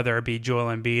someone, whether it be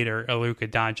Joel Embiid or Luka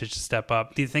Doncic, to step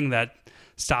up. The thing that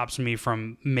stops me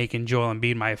from making Joel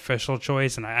Embiid my official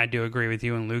choice, and I do agree with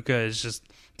you and Luka, is just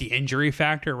the injury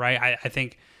factor, right? I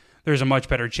think there's a much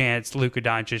better chance Luka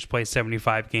Doncic plays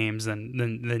 75 games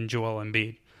than Joel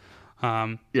Embiid.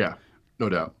 Yeah, no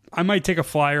doubt. I might take a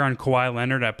flyer on Kawhi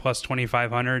Leonard at plus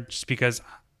 2,500 just because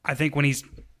I think when he's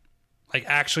like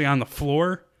actually on the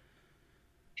floor,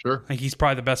 sure, like he's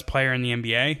probably the best player in the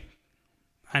NBA.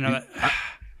 I know that.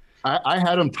 I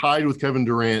had him tied with Kevin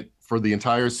Durant for the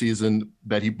entire season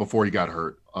before he got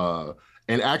hurt.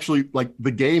 And actually, like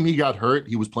the game he got hurt,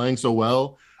 he was playing so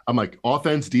well. I'm like,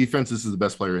 offense, defense, this is the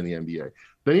best player in the NBA.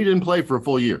 Then he didn't play for a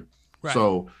full year. Right.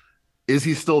 So is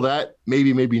he still that?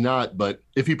 Maybe, maybe not. But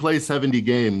if he plays 70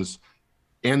 games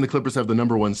and the Clippers have the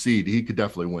number 1 seed, he could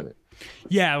definitely win it.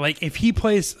 Yeah, like if he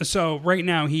plays, so right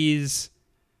now he's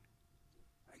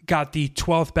got the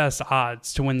 12th best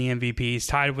odds to win the MVP. He's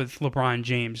tied with LeBron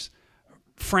James.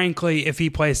 Frankly, if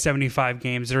he plays 75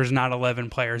 games, there's not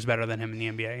 11 players better than him in the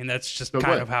NBA. And that's just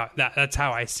kind of that's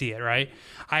how I see it, right?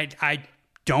 I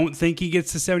don't think he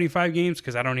gets to 75 games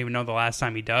because I don't even know the last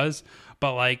time he does.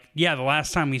 But like, yeah, the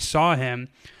last time we saw him,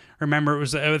 remember I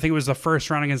think it was the first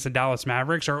round against the Dallas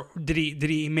Mavericks, or did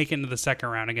he make it into the second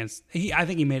round against? I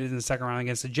think he made it in the second round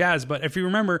against the Jazz. But if you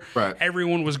remember, right,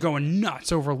 everyone was going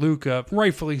nuts over Luka,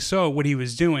 rightfully so, what he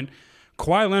was doing.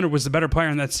 Kawhi Leonard was the better player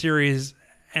in that series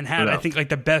and had, I think, like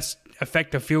the best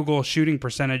effective field goal shooting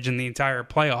percentage in the entire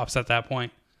playoffs at that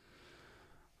point.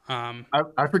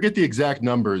 I forget the exact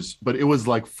numbers, but it was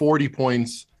like 40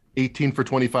 points, 18 for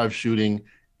 25 shooting,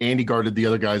 and he guarded the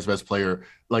other guy's best player.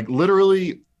 Like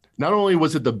literally, not only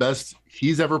was it the best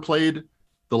he's ever played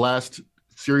the last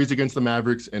series against the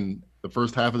Mavericks and the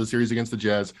first half of the series against the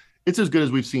Jazz, it's as good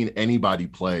as we've seen anybody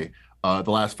play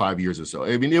the last 5 years or so.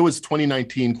 I mean, it was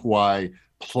 2019 Kawhi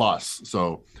plus.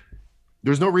 So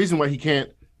there's no reason why he can't.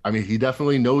 I mean, he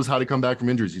definitely knows how to come back from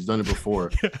injuries. He's done it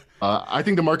before. I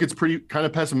think the market's pretty kind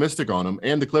of pessimistic on him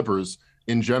and the Clippers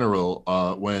in general.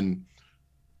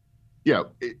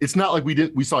 It's not like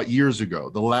we saw it years ago.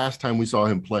 The last time we saw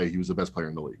him play, he was the best player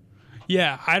in the league.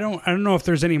 Yeah, I don't know if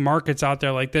there's any markets out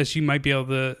there like this. You might be able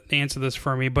to answer this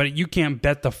for me, but you can't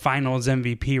bet the Finals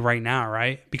MVP right now,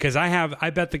 right? Because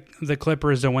I bet the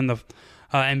Clippers to win the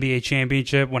NBA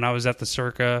championship when I was at the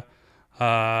Circa.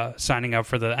 Signing up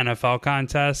for the NFL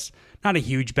contest. Not a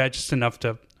huge bet, just enough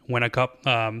to win a cup,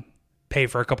 pay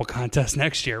for a couple contests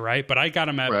next year, right? But I got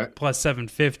him at plus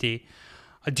 750.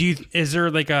 Is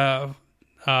there like a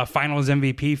Finals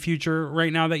MVP future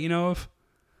right now that you know of?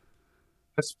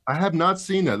 I have not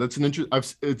seen that. That's an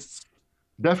it's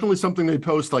definitely something they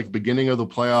post like beginning of the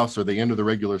playoffs or the end of the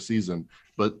regular season.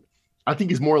 But I think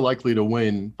he's more likely to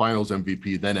win Finals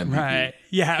MVP than MVP. Right.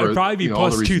 Yeah, it would probably be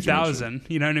plus 2,000.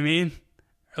 You know what I mean?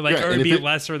 Or it'd be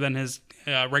lesser than his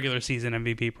regular season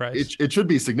MVP price. It should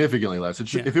be significantly less.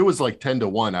 If it was like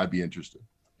 10-1, I'd be interested.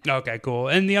 Okay, cool.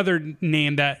 And the other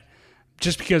name that,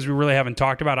 just because we really haven't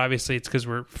talked about, obviously it's because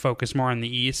we're focused more on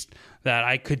the East, that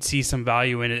I could see some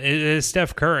value in it is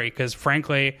Steph Curry. Because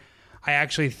frankly, I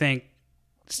actually think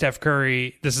Steph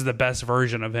Curry, this is the best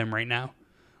version of him right now.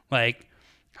 Like,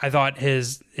 I thought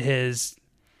his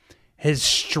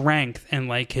strength and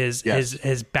like his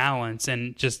balance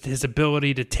and just his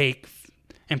ability to take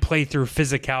and play through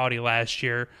physicality last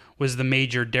year was the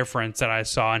major difference that I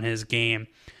saw in his game.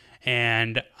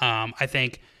 And I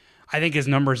think his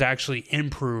numbers actually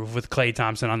improve with Klay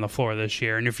Thompson on the floor this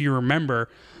year. And if you remember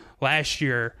last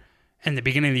year and the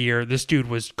beginning of the year, this dude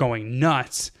was going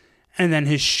nuts. And then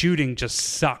his shooting just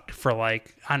sucked for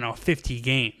 50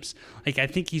 games. Like I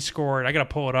think he scored, I got to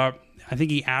pull it up, I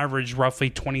think he averaged roughly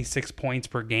 26 points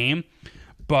per game,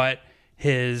 but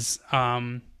his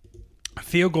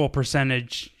field goal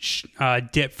percentage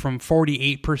dipped from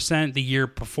 48% the year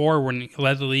before when he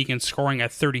led the league in scoring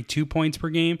at 32 points per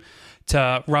game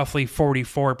to roughly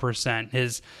 44%.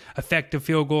 His effective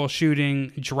field goal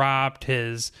shooting dropped.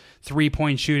 His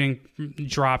 3-point shooting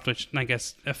dropped, which I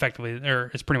guess effectively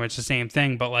is pretty much the same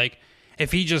thing. But like,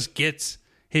 if he just gets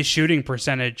his shooting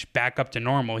percentage back up to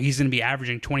normal, he's going to be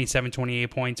averaging 27, 28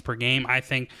 points per game. I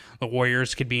think the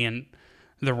Warriors could be in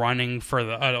the running for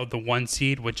the 1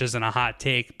 seed, which isn't a hot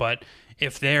take, but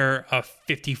if they're a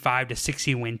 55 to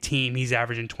 60 win team, he's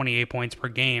averaging 28 points per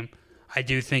game. I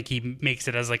do think he makes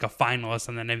it as like a finalist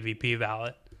on the MVP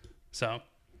ballot. So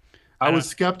I was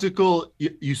skeptical.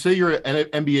 You say you're an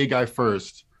NBA guy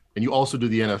first, and you also do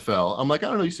the NFL. I'm like, I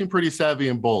don't know. You seem pretty savvy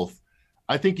in both.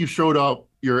 I think you showed up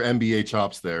your NBA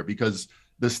chops there, because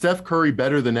the Steph Curry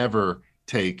better than ever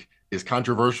take is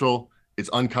controversial. It's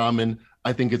uncommon.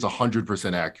 I think it's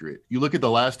 100% accurate. You look at the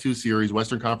last 2 series,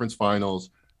 Western Conference Finals,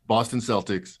 Boston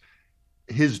Celtics,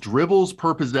 his dribbles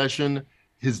per possession,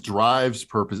 his drives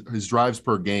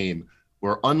per game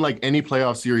were unlike any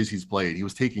playoff series he's played. He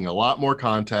was taking a lot more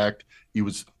contact. He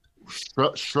was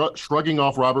shrugging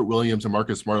off Robert Williams and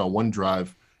Marcus Smart on one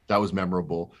drive. That was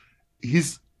memorable.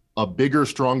 He's a bigger,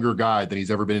 stronger guy than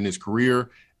he's ever been in his career.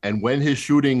 And when his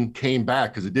shooting came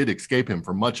back, because it did escape him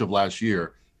for much of last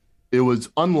year, it was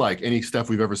unlike any Steph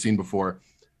we've ever seen before.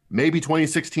 Maybe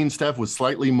 2016 Steph was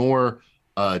slightly more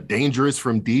dangerous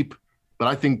from deep, but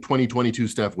I think 2022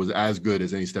 Steph was as good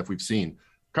as any Steph we've seen.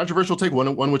 Controversial take,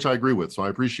 one which I agree with, so I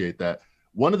appreciate that.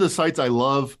 One of the sites I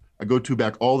love, I go to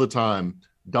back all the time,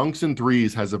 Dunks and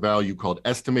Threes has a value called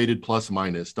estimated plus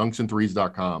minus,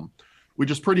 dunksandthrees.com,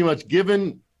 which is pretty much,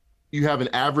 given you have an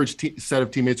average set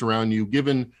of teammates around you,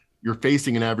 given you're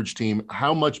facing an average team,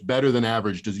 how much better than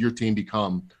average does your team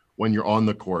become when you're on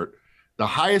the court? The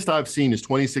highest I've seen is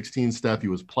 2016 Steph. He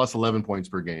was plus 11 points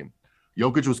per game.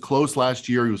 Jokic was close last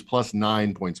year. He was plus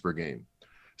 9 points per game.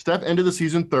 Steph ended the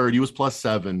season third. He was plus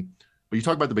 7. But you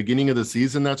talk about the beginning of the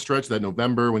season, that stretch, that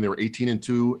November when they were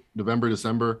 18-2, November,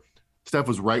 December, Steph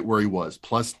was right where he was,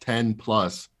 plus 10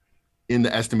 plus in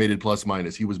the estimated plus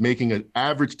minus. He was making an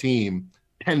average team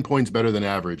 10 points better than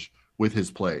average with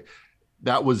his play.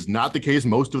 That was not the case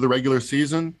most of the regular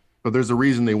season, but there's a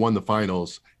reason they won the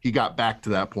finals. He got back to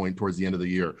that point towards the end of the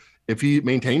year. If he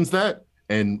maintains that,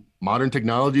 and modern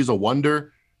technology is a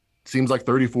wonder, seems like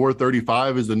 34,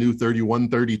 35 is the new 31,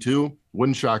 32.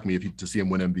 Wouldn't shock me to see him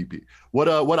win MVP. What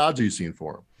odds are you seeing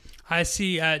for him? I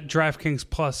see at DraftKings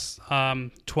plus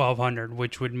 1,200,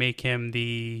 which would make him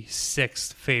the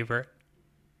 6th favorite.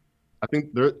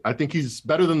 I think he's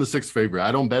better than the 6th favorite.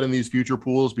 I don't bet in these future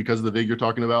pools because of the vig you're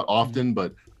talking about often,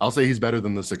 but I'll say he's better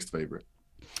than the 6th favorite.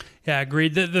 Yeah,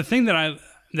 agreed. The thing that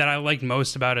I liked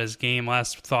most about his game,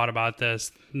 last thought about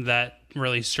this, that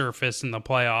really surfaced in the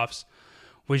playoffs,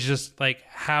 was just like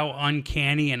how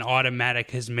uncanny and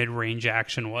automatic his mid-range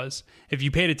action was. If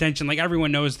you paid attention, like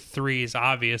everyone knows threes,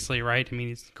 obviously, right? I mean,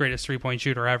 he's the greatest 3-point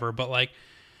shooter ever, but like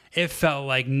it felt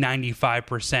like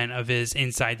 95% of his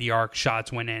inside the arc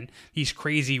shots went in. These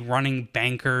crazy running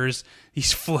bankers,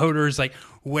 these floaters, like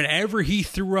whatever he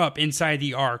threw up inside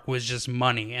the arc was just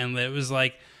money. And it was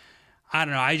like, I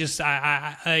don't know.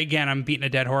 I again, I'm beating a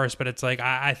dead horse, but it's like,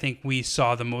 I think we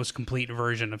saw the most complete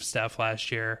version of Steph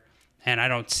last year. And I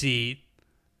don't see,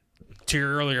 to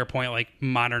your earlier point, like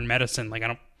modern medicine, like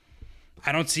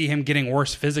I don't see him getting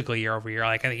worse physically year over year.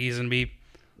 Like I think he's going to be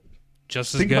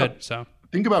just as good. So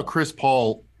think about Chris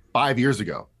Paul 5 years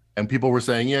ago, and people were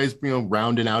saying, yeah, he's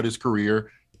rounding out his career.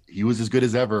 He was as good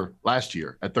as ever last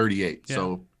year at 38. Yeah.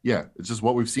 So yeah, it's just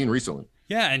what we've seen recently.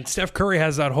 Yeah, and Steph Curry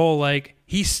has that whole, like,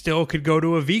 he still could go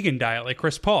to a vegan diet like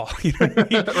Chris Paul. You know what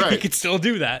I mean? Right. He could still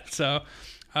do that. So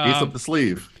ace up the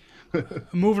sleeve.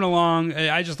 Moving along,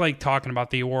 I just like talking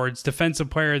about the awards. Defensive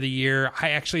Player of the Year, I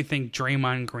actually think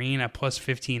Draymond Green at plus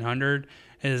 1,500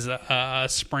 is a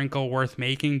sprinkle worth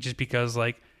making, just because,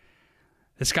 like,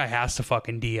 this guy has to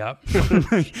fucking D up.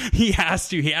 He has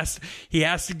to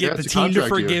get the team to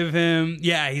forgive him.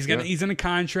 Yeah, he's in a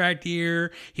contract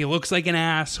year. He looks like an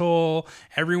asshole.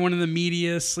 Everyone in the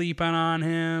media is sleeping on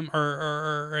him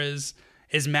or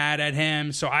is mad at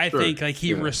him. So I think like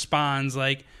he responds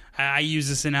like, I used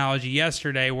this analogy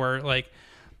yesterday where, like,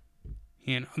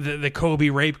 you know, the Kobe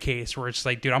rape case, where it's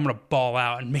like, dude, I'm gonna ball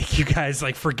out and make you guys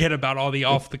like forget about all the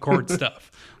off the court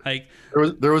stuff. Like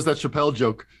there was that Chappelle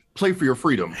joke, play for your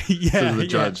freedom. Yeah, the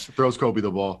judge throws Kobe the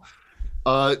ball.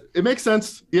 It makes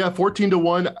sense. Yeah,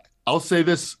 14-1. I'll say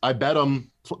this: I bet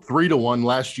him 3-1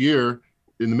 last year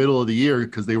in the middle of the year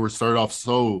because they were started off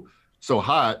so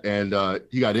hot, and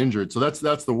he got injured. So that's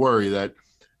the worry. That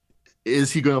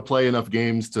is he going to play enough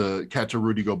games to catch a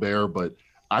Rudy Gobert? But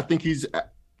I think he's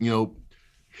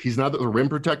not the rim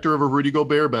protector of a Rudy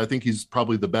Gobert, but I think he's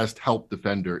probably the best help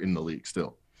defender in the league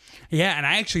still. Yeah, and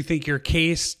I actually think your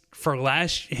case for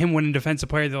him winning defensive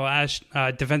player of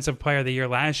the year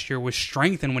last year was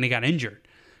strengthened when he got injured,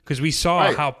 because we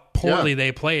saw how poorly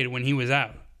they played when he was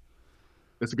out.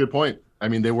 That's a good point. I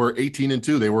mean, they were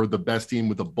 18-2. They were the best team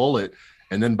with a bullet.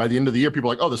 And then by the end of the year, people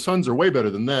are like, oh, the Suns are way better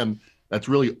than them. That's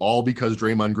really all because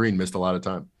Draymond Green missed a lot of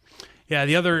time. Yeah,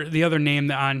 the other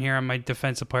name on here on my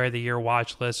defensive player of the year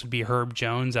watch list would be Herb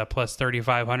Jones at plus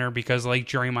 3,500, because like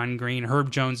Draymond Green,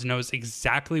 Herb Jones knows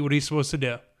exactly what he's supposed to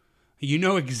do. You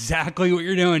know exactly what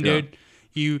you're doing, dude.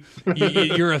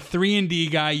 You're a 3-and-D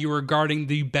guy. You are guarding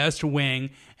the best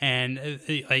wing, and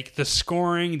like the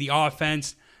scoring, the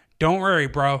offense. Don't worry,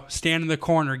 bro. Stand in the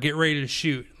corner. Get ready to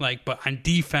shoot. But on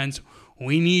defense,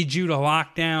 we need you to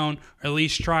lock down, or at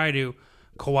least try to.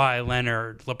 Kawhi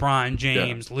Leonard, LeBron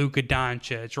James, Luka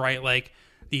Doncic, right? Like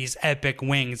these epic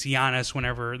wings. Giannis,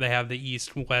 whenever they have the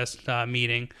East-West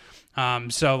meeting.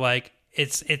 So like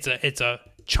it's a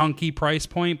chunky price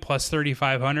point, plus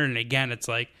 3,500, and again, it's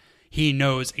like he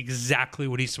knows exactly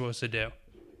what he's supposed to do.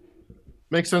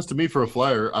 Makes sense to me for a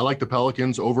flyer. I like the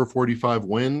Pelicans over 45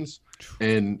 wins,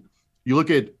 and you look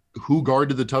at who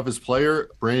guarded the toughest player.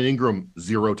 Brandon Ingram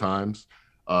 0 times.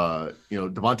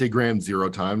 Devontae Graham 0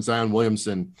 times. Zion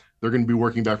Williamson, they're going to be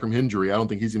working back from injury. I don't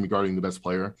think he's going to be guarding the best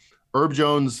player. Herb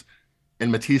Jones and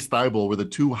Matisse Thybulle were the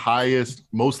 2 highest,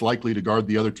 most likely to guard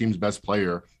the other team's best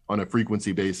player on a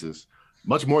frequency basis.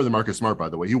 Much more than Marcus Smart, by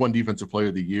the way. He won Defensive Player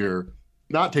of the Year,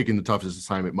 not taking the toughest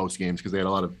assignment most games because they had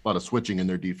a lot of switching in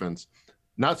their defense.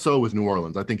 Not so with New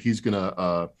Orleans. I think he's going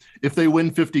to, if they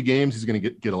win 50 games, he's going to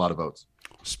get a lot of votes.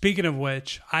 Speaking of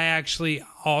which, I actually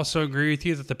also agree with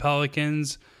you that the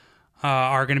Pelicans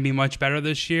are going to be much better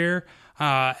this year.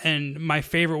 And my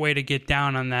favorite way to get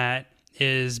down on that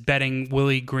is betting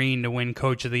Willie Green to win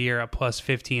Coach of the Year at plus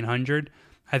 1,500.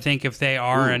 I think if they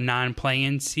are a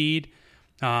non-play-in seed,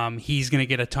 he's going to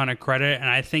get a ton of credit. And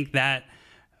I think that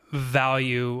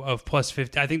value of plus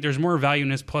 50, I think there's more value in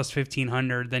this plus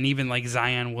 1,500 than even like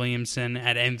Zion Williamson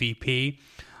at MVP,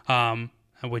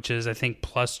 which is I think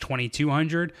plus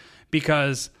 2,200,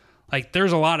 because like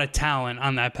there's a lot of talent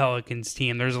on that Pelicans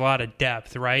team. There's a lot of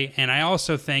depth, right? And I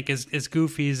also think as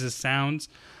goofy as it sounds,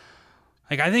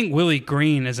 like I think Willie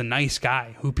Green is a nice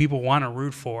guy who people want to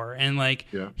root for. And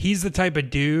he's the type of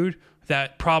dude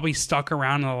that probably stuck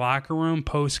around in the locker room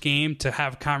post-game to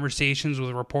have conversations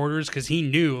with reporters because he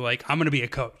knew, like, I'm going to be a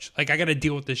coach. Like, I got to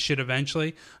deal with this shit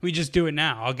eventually. Let me just do it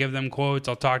now. I'll give them quotes.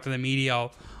 I'll talk to the media.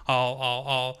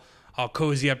 I'll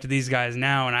cozy up to these guys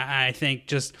now. And I think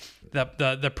just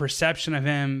the perception of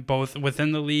him, both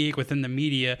within the league, within the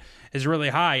media, is really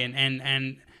high.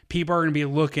 And people are going to be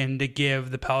looking to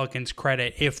give the Pelicans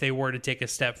credit if they were to take a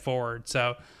step forward.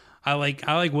 So I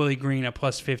like Willie Green at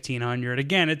plus 1,500.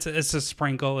 Again, it's a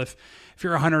sprinkle. If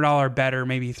you're $100 better,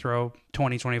 maybe throw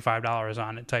 $20-$25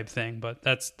 on it type thing. But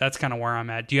that's kind of where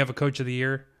I'm at. Do you have a Coach of the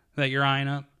Year that you're eyeing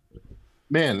up?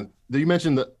 Man, you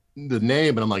mentioned the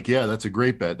name, and I'm like, yeah, that's a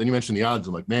great bet. Then you mentioned the odds.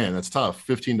 I'm like, man, that's tough.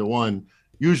 15-1.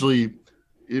 Usually,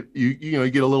 you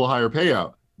get a little higher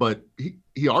payout. But he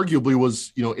arguably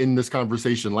was, in this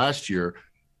conversation last year.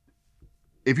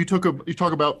 If you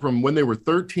talk about from when they were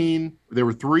 13, they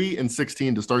were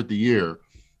 3-16 to start the year,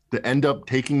 to end up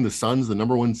taking the Suns, the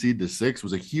number 1 seed, to 6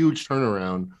 was a huge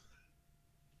turnaround.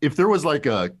 If there was like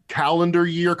a calendar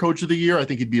year Coach of the Year, I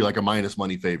think he'd be like a minus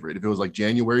money favorite. If it was like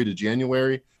January to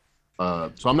January.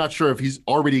 So I'm not sure if he's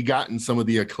already gotten some of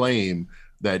the acclaim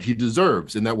that he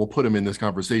deserves, and that will put him in this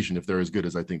conversation if they're as good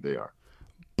as I think they are.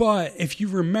 But if you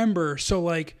remember, so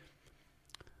like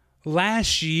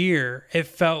last year, it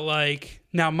felt like,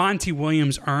 now Monty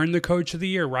Williams earned the Coach of the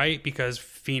Year, right? Because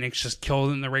Phoenix just killed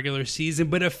it in the regular season.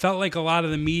 But it felt like a lot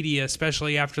of the media,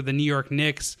 especially after the New York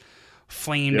Knicks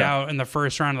flamed out in the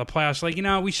first round of the playoffs, like,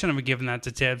 we shouldn't have given that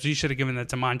to Tibbs. We should have given that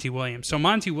to Monty Williams. So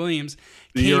Monty Williams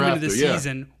came into the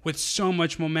season with so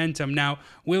much momentum. Now,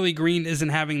 Willie Green isn't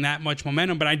having that much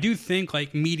momentum, but I do think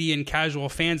like media and casual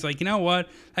fans, like, you know what?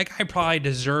 That guy probably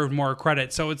deserved more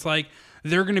credit. So it's like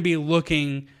they're going to be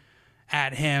looking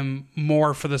at him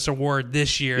more for this award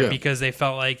this year because they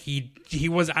felt like he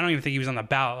was, I don't even think he was on the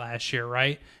ballot last year,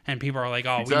 right? And people are like,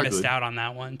 we missed out on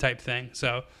that one type thing.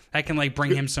 So that can like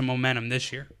bring him some momentum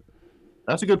this year.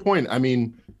 That's a good point. I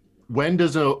mean, when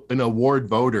does an award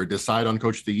voter decide on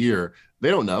Coach of the Year? They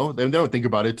don't know. They don't think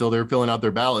about it till they're filling out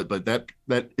their ballot. But that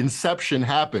inception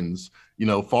happens,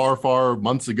 far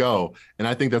months ago. And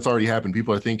I think that's already happened.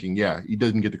 People are thinking, he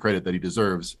doesn't get the credit that he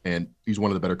deserves. And he's one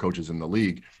of the better coaches in the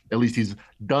league. At least he's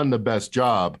done the best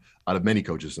job out of many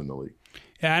coaches in the league.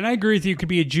 Yeah, and I agree with you. It could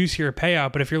be a juicier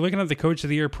payout. But if you're looking at the Coach of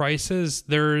the Year prices,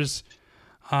 there's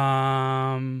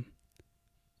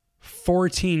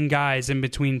 14 guys in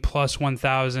between plus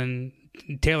 1,000.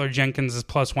 Taylor Jenkins is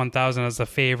plus 1,000 as the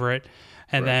favorite.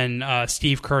 And then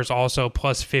Steve Kerr's also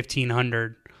plus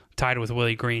 1,500, tied with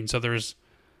Willie Green. So there's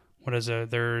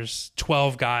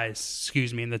 12 guys,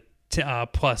 in the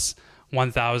plus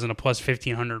 1,000 to plus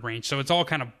 1,500 range. So it's all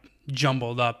kind of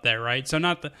jumbled up there, right? So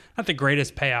not the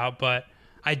greatest payout, but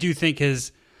I do think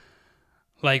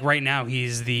right now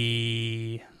he's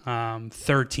the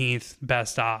 13th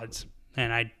best odds,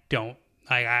 and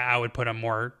I would put him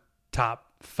more top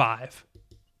 5.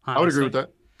 Honestly. I would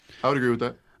agree with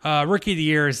that. Rookie of the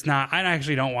year is not. I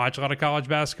actually don't watch a lot of college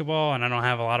basketball, and I don't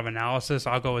have a lot of analysis.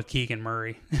 I'll go with Keegan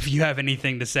Murray. If you have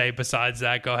anything to say besides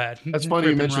that, go ahead. That's funny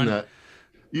you mentioned that.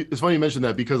 It's funny you mentioned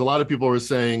that because a lot of people were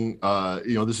saying,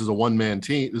 this is a one-man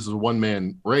team. This is a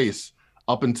one-man race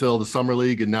up until the summer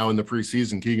league, and now in the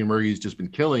preseason, Keegan Murray's just been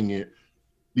killing it.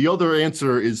 The other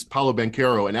answer is Paolo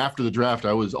Banchero, and after the draft,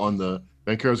 I was on the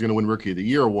Banchero's going to win Rookie of the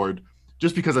Year award.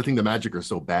 Just because I think the Magic are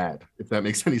so bad, if that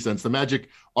makes any sense. The Magic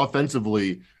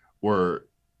offensively were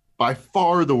by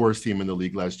far the worst team in the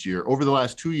league last year. Over the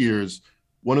last 2 years,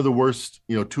 one of the worst,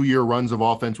 2-year runs of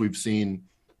offense we've seen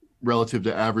relative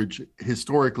to average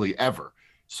historically ever.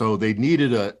 So they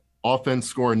needed a offense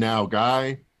score now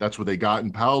guy. That's what they got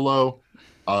in Paolo.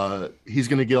 He's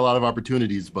going to get a lot of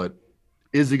opportunities, but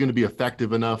is he going to be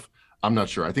effective enough? I'm not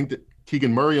sure. I think that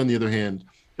Keegan Murray, on the other hand,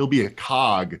 he'll be a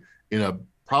cog in a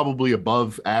probably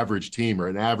above average team or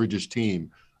an average-ish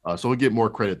team. So we'll get more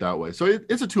credit that way. So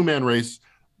it's a two-man race.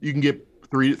 You can get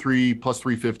three plus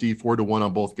 350, 4-1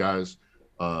 on both guys.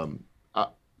 I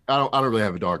don't really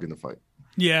have a dog in the fight.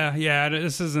 Yeah.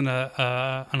 This isn't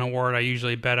an award I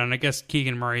usually bet on. I guess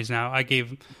Keegan Murray's now. I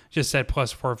just said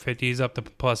plus 450. He's up to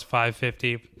plus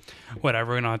 550.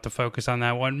 Whatever. We don't have to focus on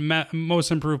that one.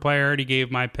 Most improved player. I already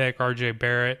gave my pick, RJ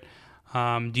Barrett.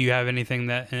 Do you have anything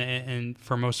that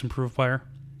for most improved player?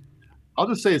 I'll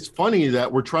just say it's funny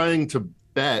that we're trying to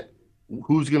bet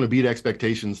who's going to beat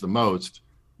expectations the most,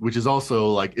 which is also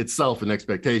like itself an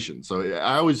expectation. So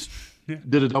I always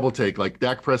did a double take. Like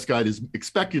Dak Prescott is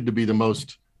expected to be the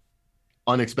most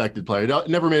unexpected player. It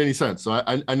never made any sense. So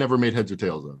I never made heads or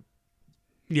tails of it.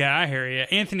 Yeah, I hear you.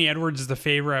 Anthony Edwards is the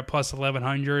favorite at plus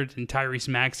 1,100, and Tyrese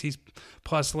Maxey's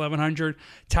plus 1,100.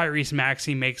 Tyrese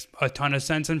Maxey makes a ton of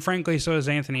sense, and frankly, so does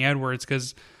Anthony Edwards,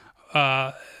 because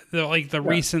the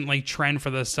recent trend for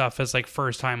this stuff is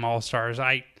first time All-Stars.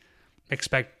 I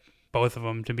expect both of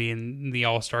them to be in the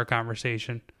All-Star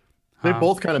conversation. They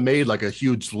both kind of made a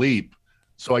huge leap.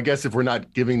 So I guess if we're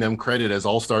not giving them credit as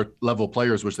All-Star level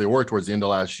players, which they were towards the end of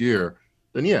last year,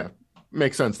 then yeah,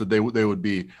 makes sense that they would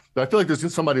be. But I feel like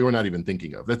there's somebody we're not even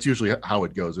thinking of. That's usually how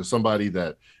it goes. There's somebody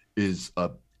that is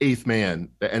a eighth man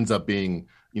that ends up being,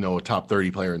 a top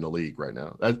 30 player in the league right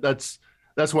now. That's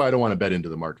why I don't want to bet into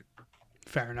the market.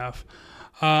 Fair enough.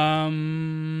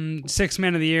 6th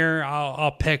man of the year,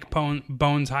 I'll pick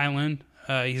Bones Highland.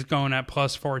 He's going at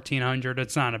plus 1,400.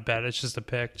 It's not a bet. It's just a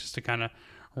pick, just to kind of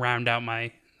round out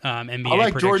my NBA I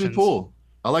like predictions.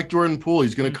 Jordan Poole.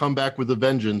 He's going to come back with a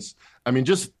vengeance. I mean,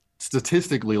 just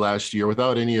statistically last year,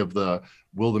 without any of the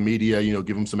will the media,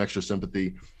 give him some extra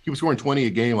sympathy, he was scoring 20 a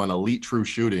game on elite true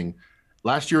shooting.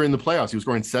 Last year in the playoffs, he was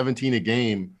scoring 17 a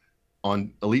game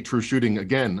on elite true shooting,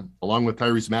 again, along with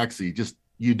Tyrese Maxey. Just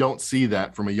you don't see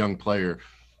that from a young player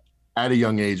at a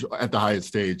young age at the highest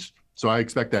stage. So I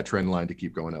expect that trend line to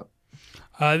keep going up.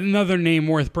 Another name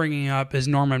worth bringing up is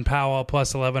Norman Powell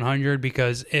plus 1,100,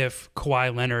 because if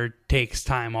Kawhi Leonard takes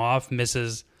time off,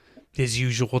 misses his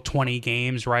usual 20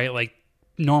 games, right?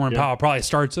 Norman Powell probably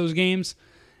starts those games,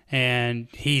 and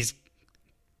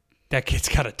that kid's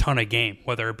got a ton of game,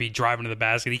 whether it be driving to the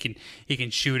basket. He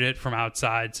can shoot it from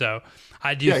outside. So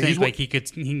I do think he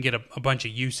can get a bunch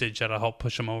of usage that'll help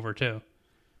push him over too.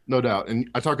 No doubt. And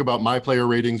I talk about my player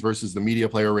ratings versus the media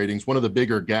player ratings. One of the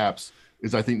bigger gaps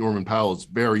is I think Norman Powell is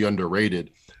very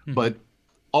underrated, but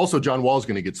also John Wall's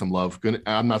going to get some love.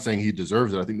 I'm not saying he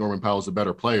deserves it. I think Norman Powell is a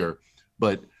better player,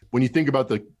 but when you think about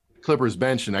the Clippers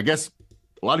bench, and I guess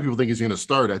a lot of people think he's going to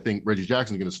start. I think Reggie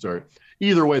Jackson's going to start.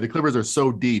 Either way, the Clippers are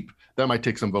so deep that might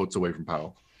take some votes away from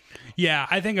Powell. Yeah,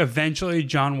 I think eventually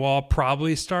John Wall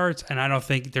probably starts, and I don't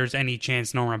think there's any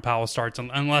chance Norman Powell starts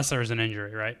unless there's an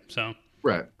injury, right? So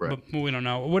right. But we don't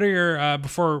know. What are your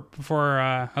before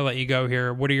I let you go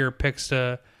here? What are your picks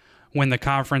to win the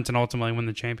conference and ultimately win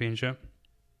the championship?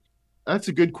 That's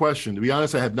a good question. To be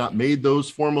honest, I have not made those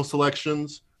formal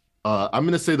selections. I'm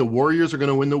going to say the Warriors are going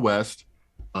to win the West.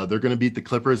 They're going to beat the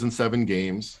Clippers in 7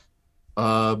 games.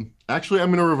 Actually, I'm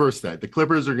going to reverse that. The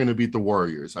Clippers are going to beat the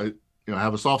Warriors. I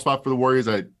have a soft spot for the Warriors.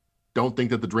 I don't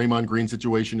think that the Draymond Green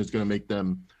situation is going to make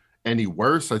them any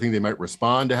worse. I think they might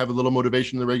respond to have a little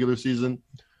motivation in the regular season.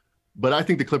 But I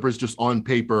think the Clippers just on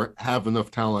paper have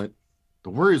enough talent. The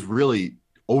Warriors really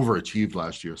overachieved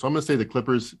last year. So I'm going to say the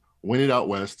Clippers win it out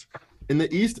west. In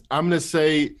the East, I'm going to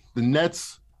say the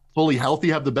Nets, fully healthy,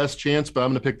 have the best chance, but I'm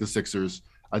going to pick the Sixers.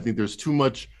 I think there's too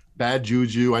much bad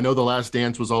juju. I know The Last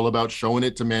Dance was all about showing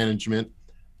it to management.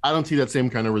 I don't see that same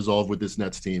kind of resolve with this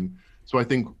Nets team. So I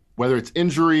think whether it's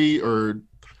injury or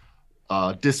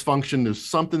dysfunction, there's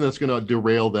something that's going to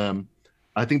derail them.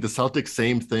 I think the Celtics,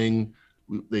 same thing.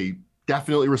 They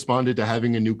definitely responded to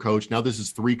having a new coach. Now this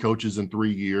is 3 coaches in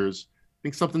 3 years. I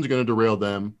think something's going to derail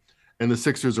them. And the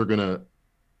Sixers are going to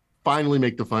finally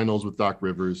make the finals with Doc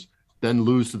Rivers, then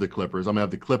lose to the Clippers. I'm going to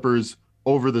have the Clippers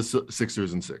over the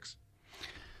Sixers in 6.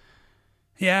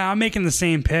 Yeah, I'm making the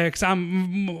same picks.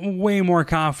 I'm way more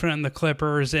confident in the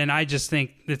Clippers, and I just think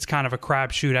it's kind of a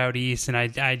crapshoot out east. And I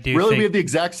do really think... we have the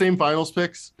exact same finals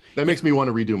picks. That makes me want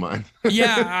to redo mine.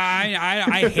 Yeah,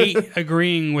 I hate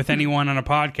agreeing with anyone on a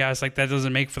podcast. Like, that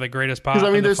doesn't make for the greatest podcast. Because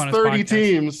I mean, there's 30 podcast.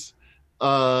 Teams.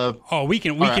 We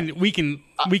can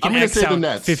X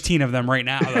out 15 of them right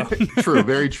now, though. True,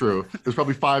 very true. There's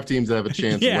probably 5 teams that have a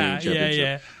chance of winning the championship.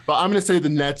 Yeah. But I'm going to say the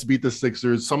Nets beat the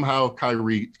Sixers. Somehow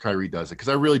Kyrie does it, because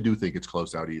I really do think it's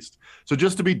close out east. So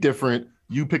just to be different,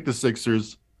 you pick the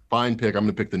Sixers. Fine pick. I'm going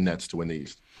to pick the Nets to win the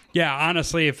East. Yeah,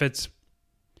 honestly, if it's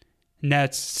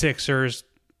Nets, Sixers,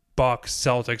 Bucks,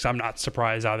 Celtics, I'm not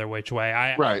surprised either which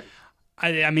way. Right.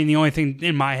 I mean, the only thing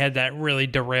in my head that really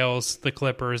derails the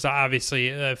Clippers, obviously,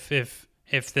 if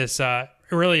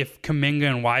Kuminga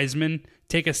and Wiseman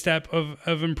take a step of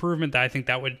improvement, I think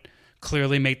that would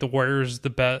clearly make the Warriors the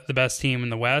best team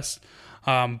in the West.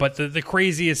 But the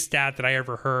craziest stat that I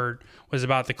ever heard was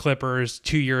about the Clippers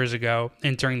 2 years ago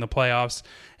entering the playoffs.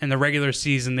 In the regular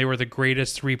season, they were the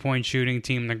greatest 3-point shooting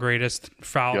team, the greatest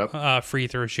free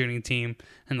throw shooting team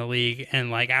in the league.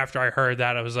 And like after I heard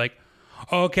that, I was like,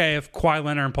 okay, if Kawhi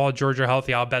Leonard and Paul George are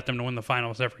healthy, I'll bet them to win the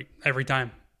finals every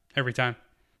time.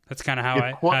 That's kind of how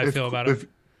I feel about it.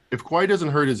 If Kawhi doesn't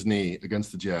hurt his knee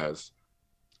against the Jazz,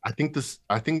 I think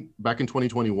back in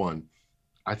 2021,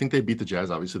 I think they beat the Jazz.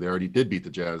 Obviously, they already did beat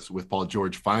the Jazz with Paul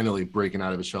George finally breaking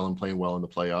out of his shell and playing well in the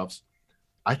playoffs.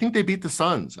 I think they beat the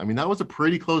Suns. I mean, that was a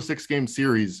pretty close 6-game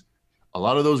series. A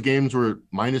lot of those games were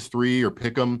 -3 or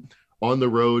pick 'em on the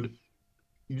road.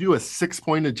 You do a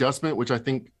 6-point adjustment, which I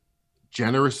think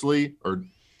generously or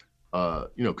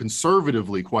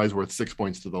conservatively, Kawhi's worth 6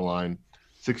 points to the line.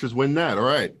 Sixers win that. All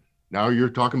right. Now you're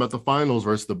talking about the finals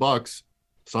versus the Bucks.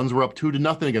 Suns were up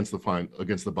 2-0 against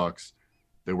the Bucks.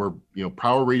 They were,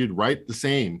 power rated right the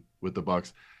same with the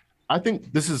Bucks. I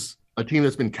think this is a team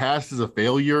that's been cast as a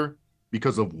failure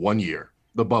because of 1 year,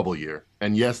 the bubble year.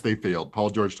 And yes, they failed. Paul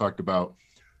George talked about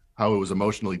how it was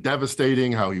emotionally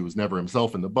devastating, how he was never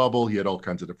himself in the bubble. He had all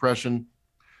kinds of depression.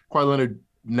 Kawhi Leonard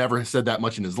never said that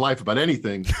much in his life about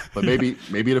anything, but maybe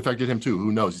it affected him too.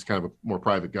 Who knows? He's kind of a more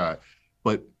private guy.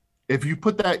 But if you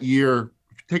put that year,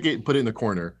 take it and put it in the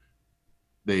corner,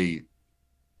 they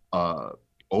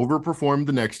overperformed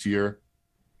the next year.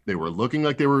 They were looking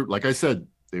like like I said,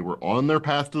 they were on their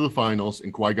path to the finals,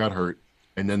 and Kawhi got hurt.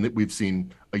 And then we've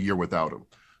seen a year without him.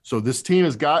 So this team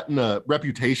has gotten a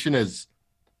reputation as,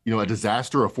 a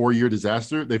disaster, a 4-year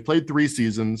disaster. They've played 3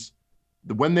 seasons.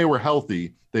 When they were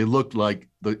healthy, they looked like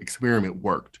the experiment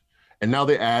worked. And now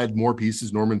they add more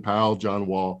pieces, Norman Powell, John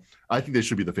Wall. I think they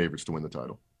should be the favorites to win the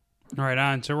title. Right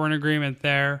on. So we're in agreement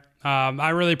there. I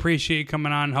really appreciate you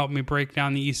coming on and helping me break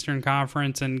down the Eastern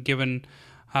Conference and giving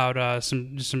out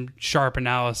some sharp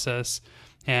analysis.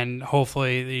 And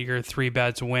hopefully your 3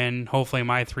 bets win. Hopefully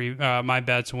my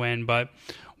bets win. But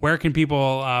where can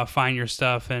people find your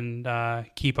stuff and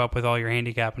keep up with all your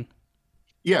handicapping?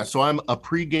 Yeah, so I'm a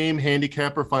pregame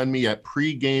handicapper. Find me at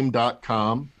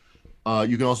pregame.com.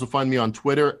 You can also find me on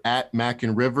Twitter at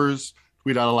MacKenRivers.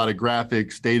 Tweet out a lot of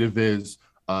graphics, data viz,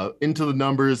 into the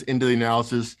numbers, into the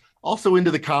analysis, also into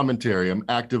the commentary. I'm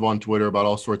active on Twitter about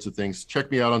all sorts of things.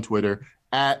 Check me out on Twitter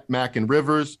at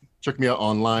MacKenRivers. Check me out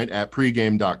online at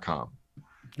pregame.com.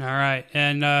 All right.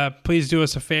 And please do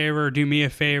us a favor. Do me a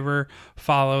favor.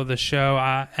 Follow the show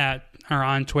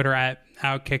on Twitter at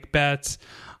OutkickBets.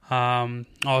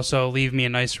 Also, leave me a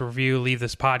nice review. Leave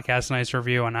this podcast a nice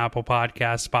review on Apple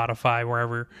Podcasts, Spotify,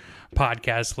 wherever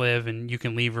podcasts live. And you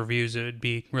can leave reviews. It would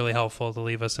be really helpful to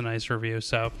leave us a nice review.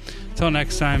 So until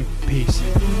next time, peace.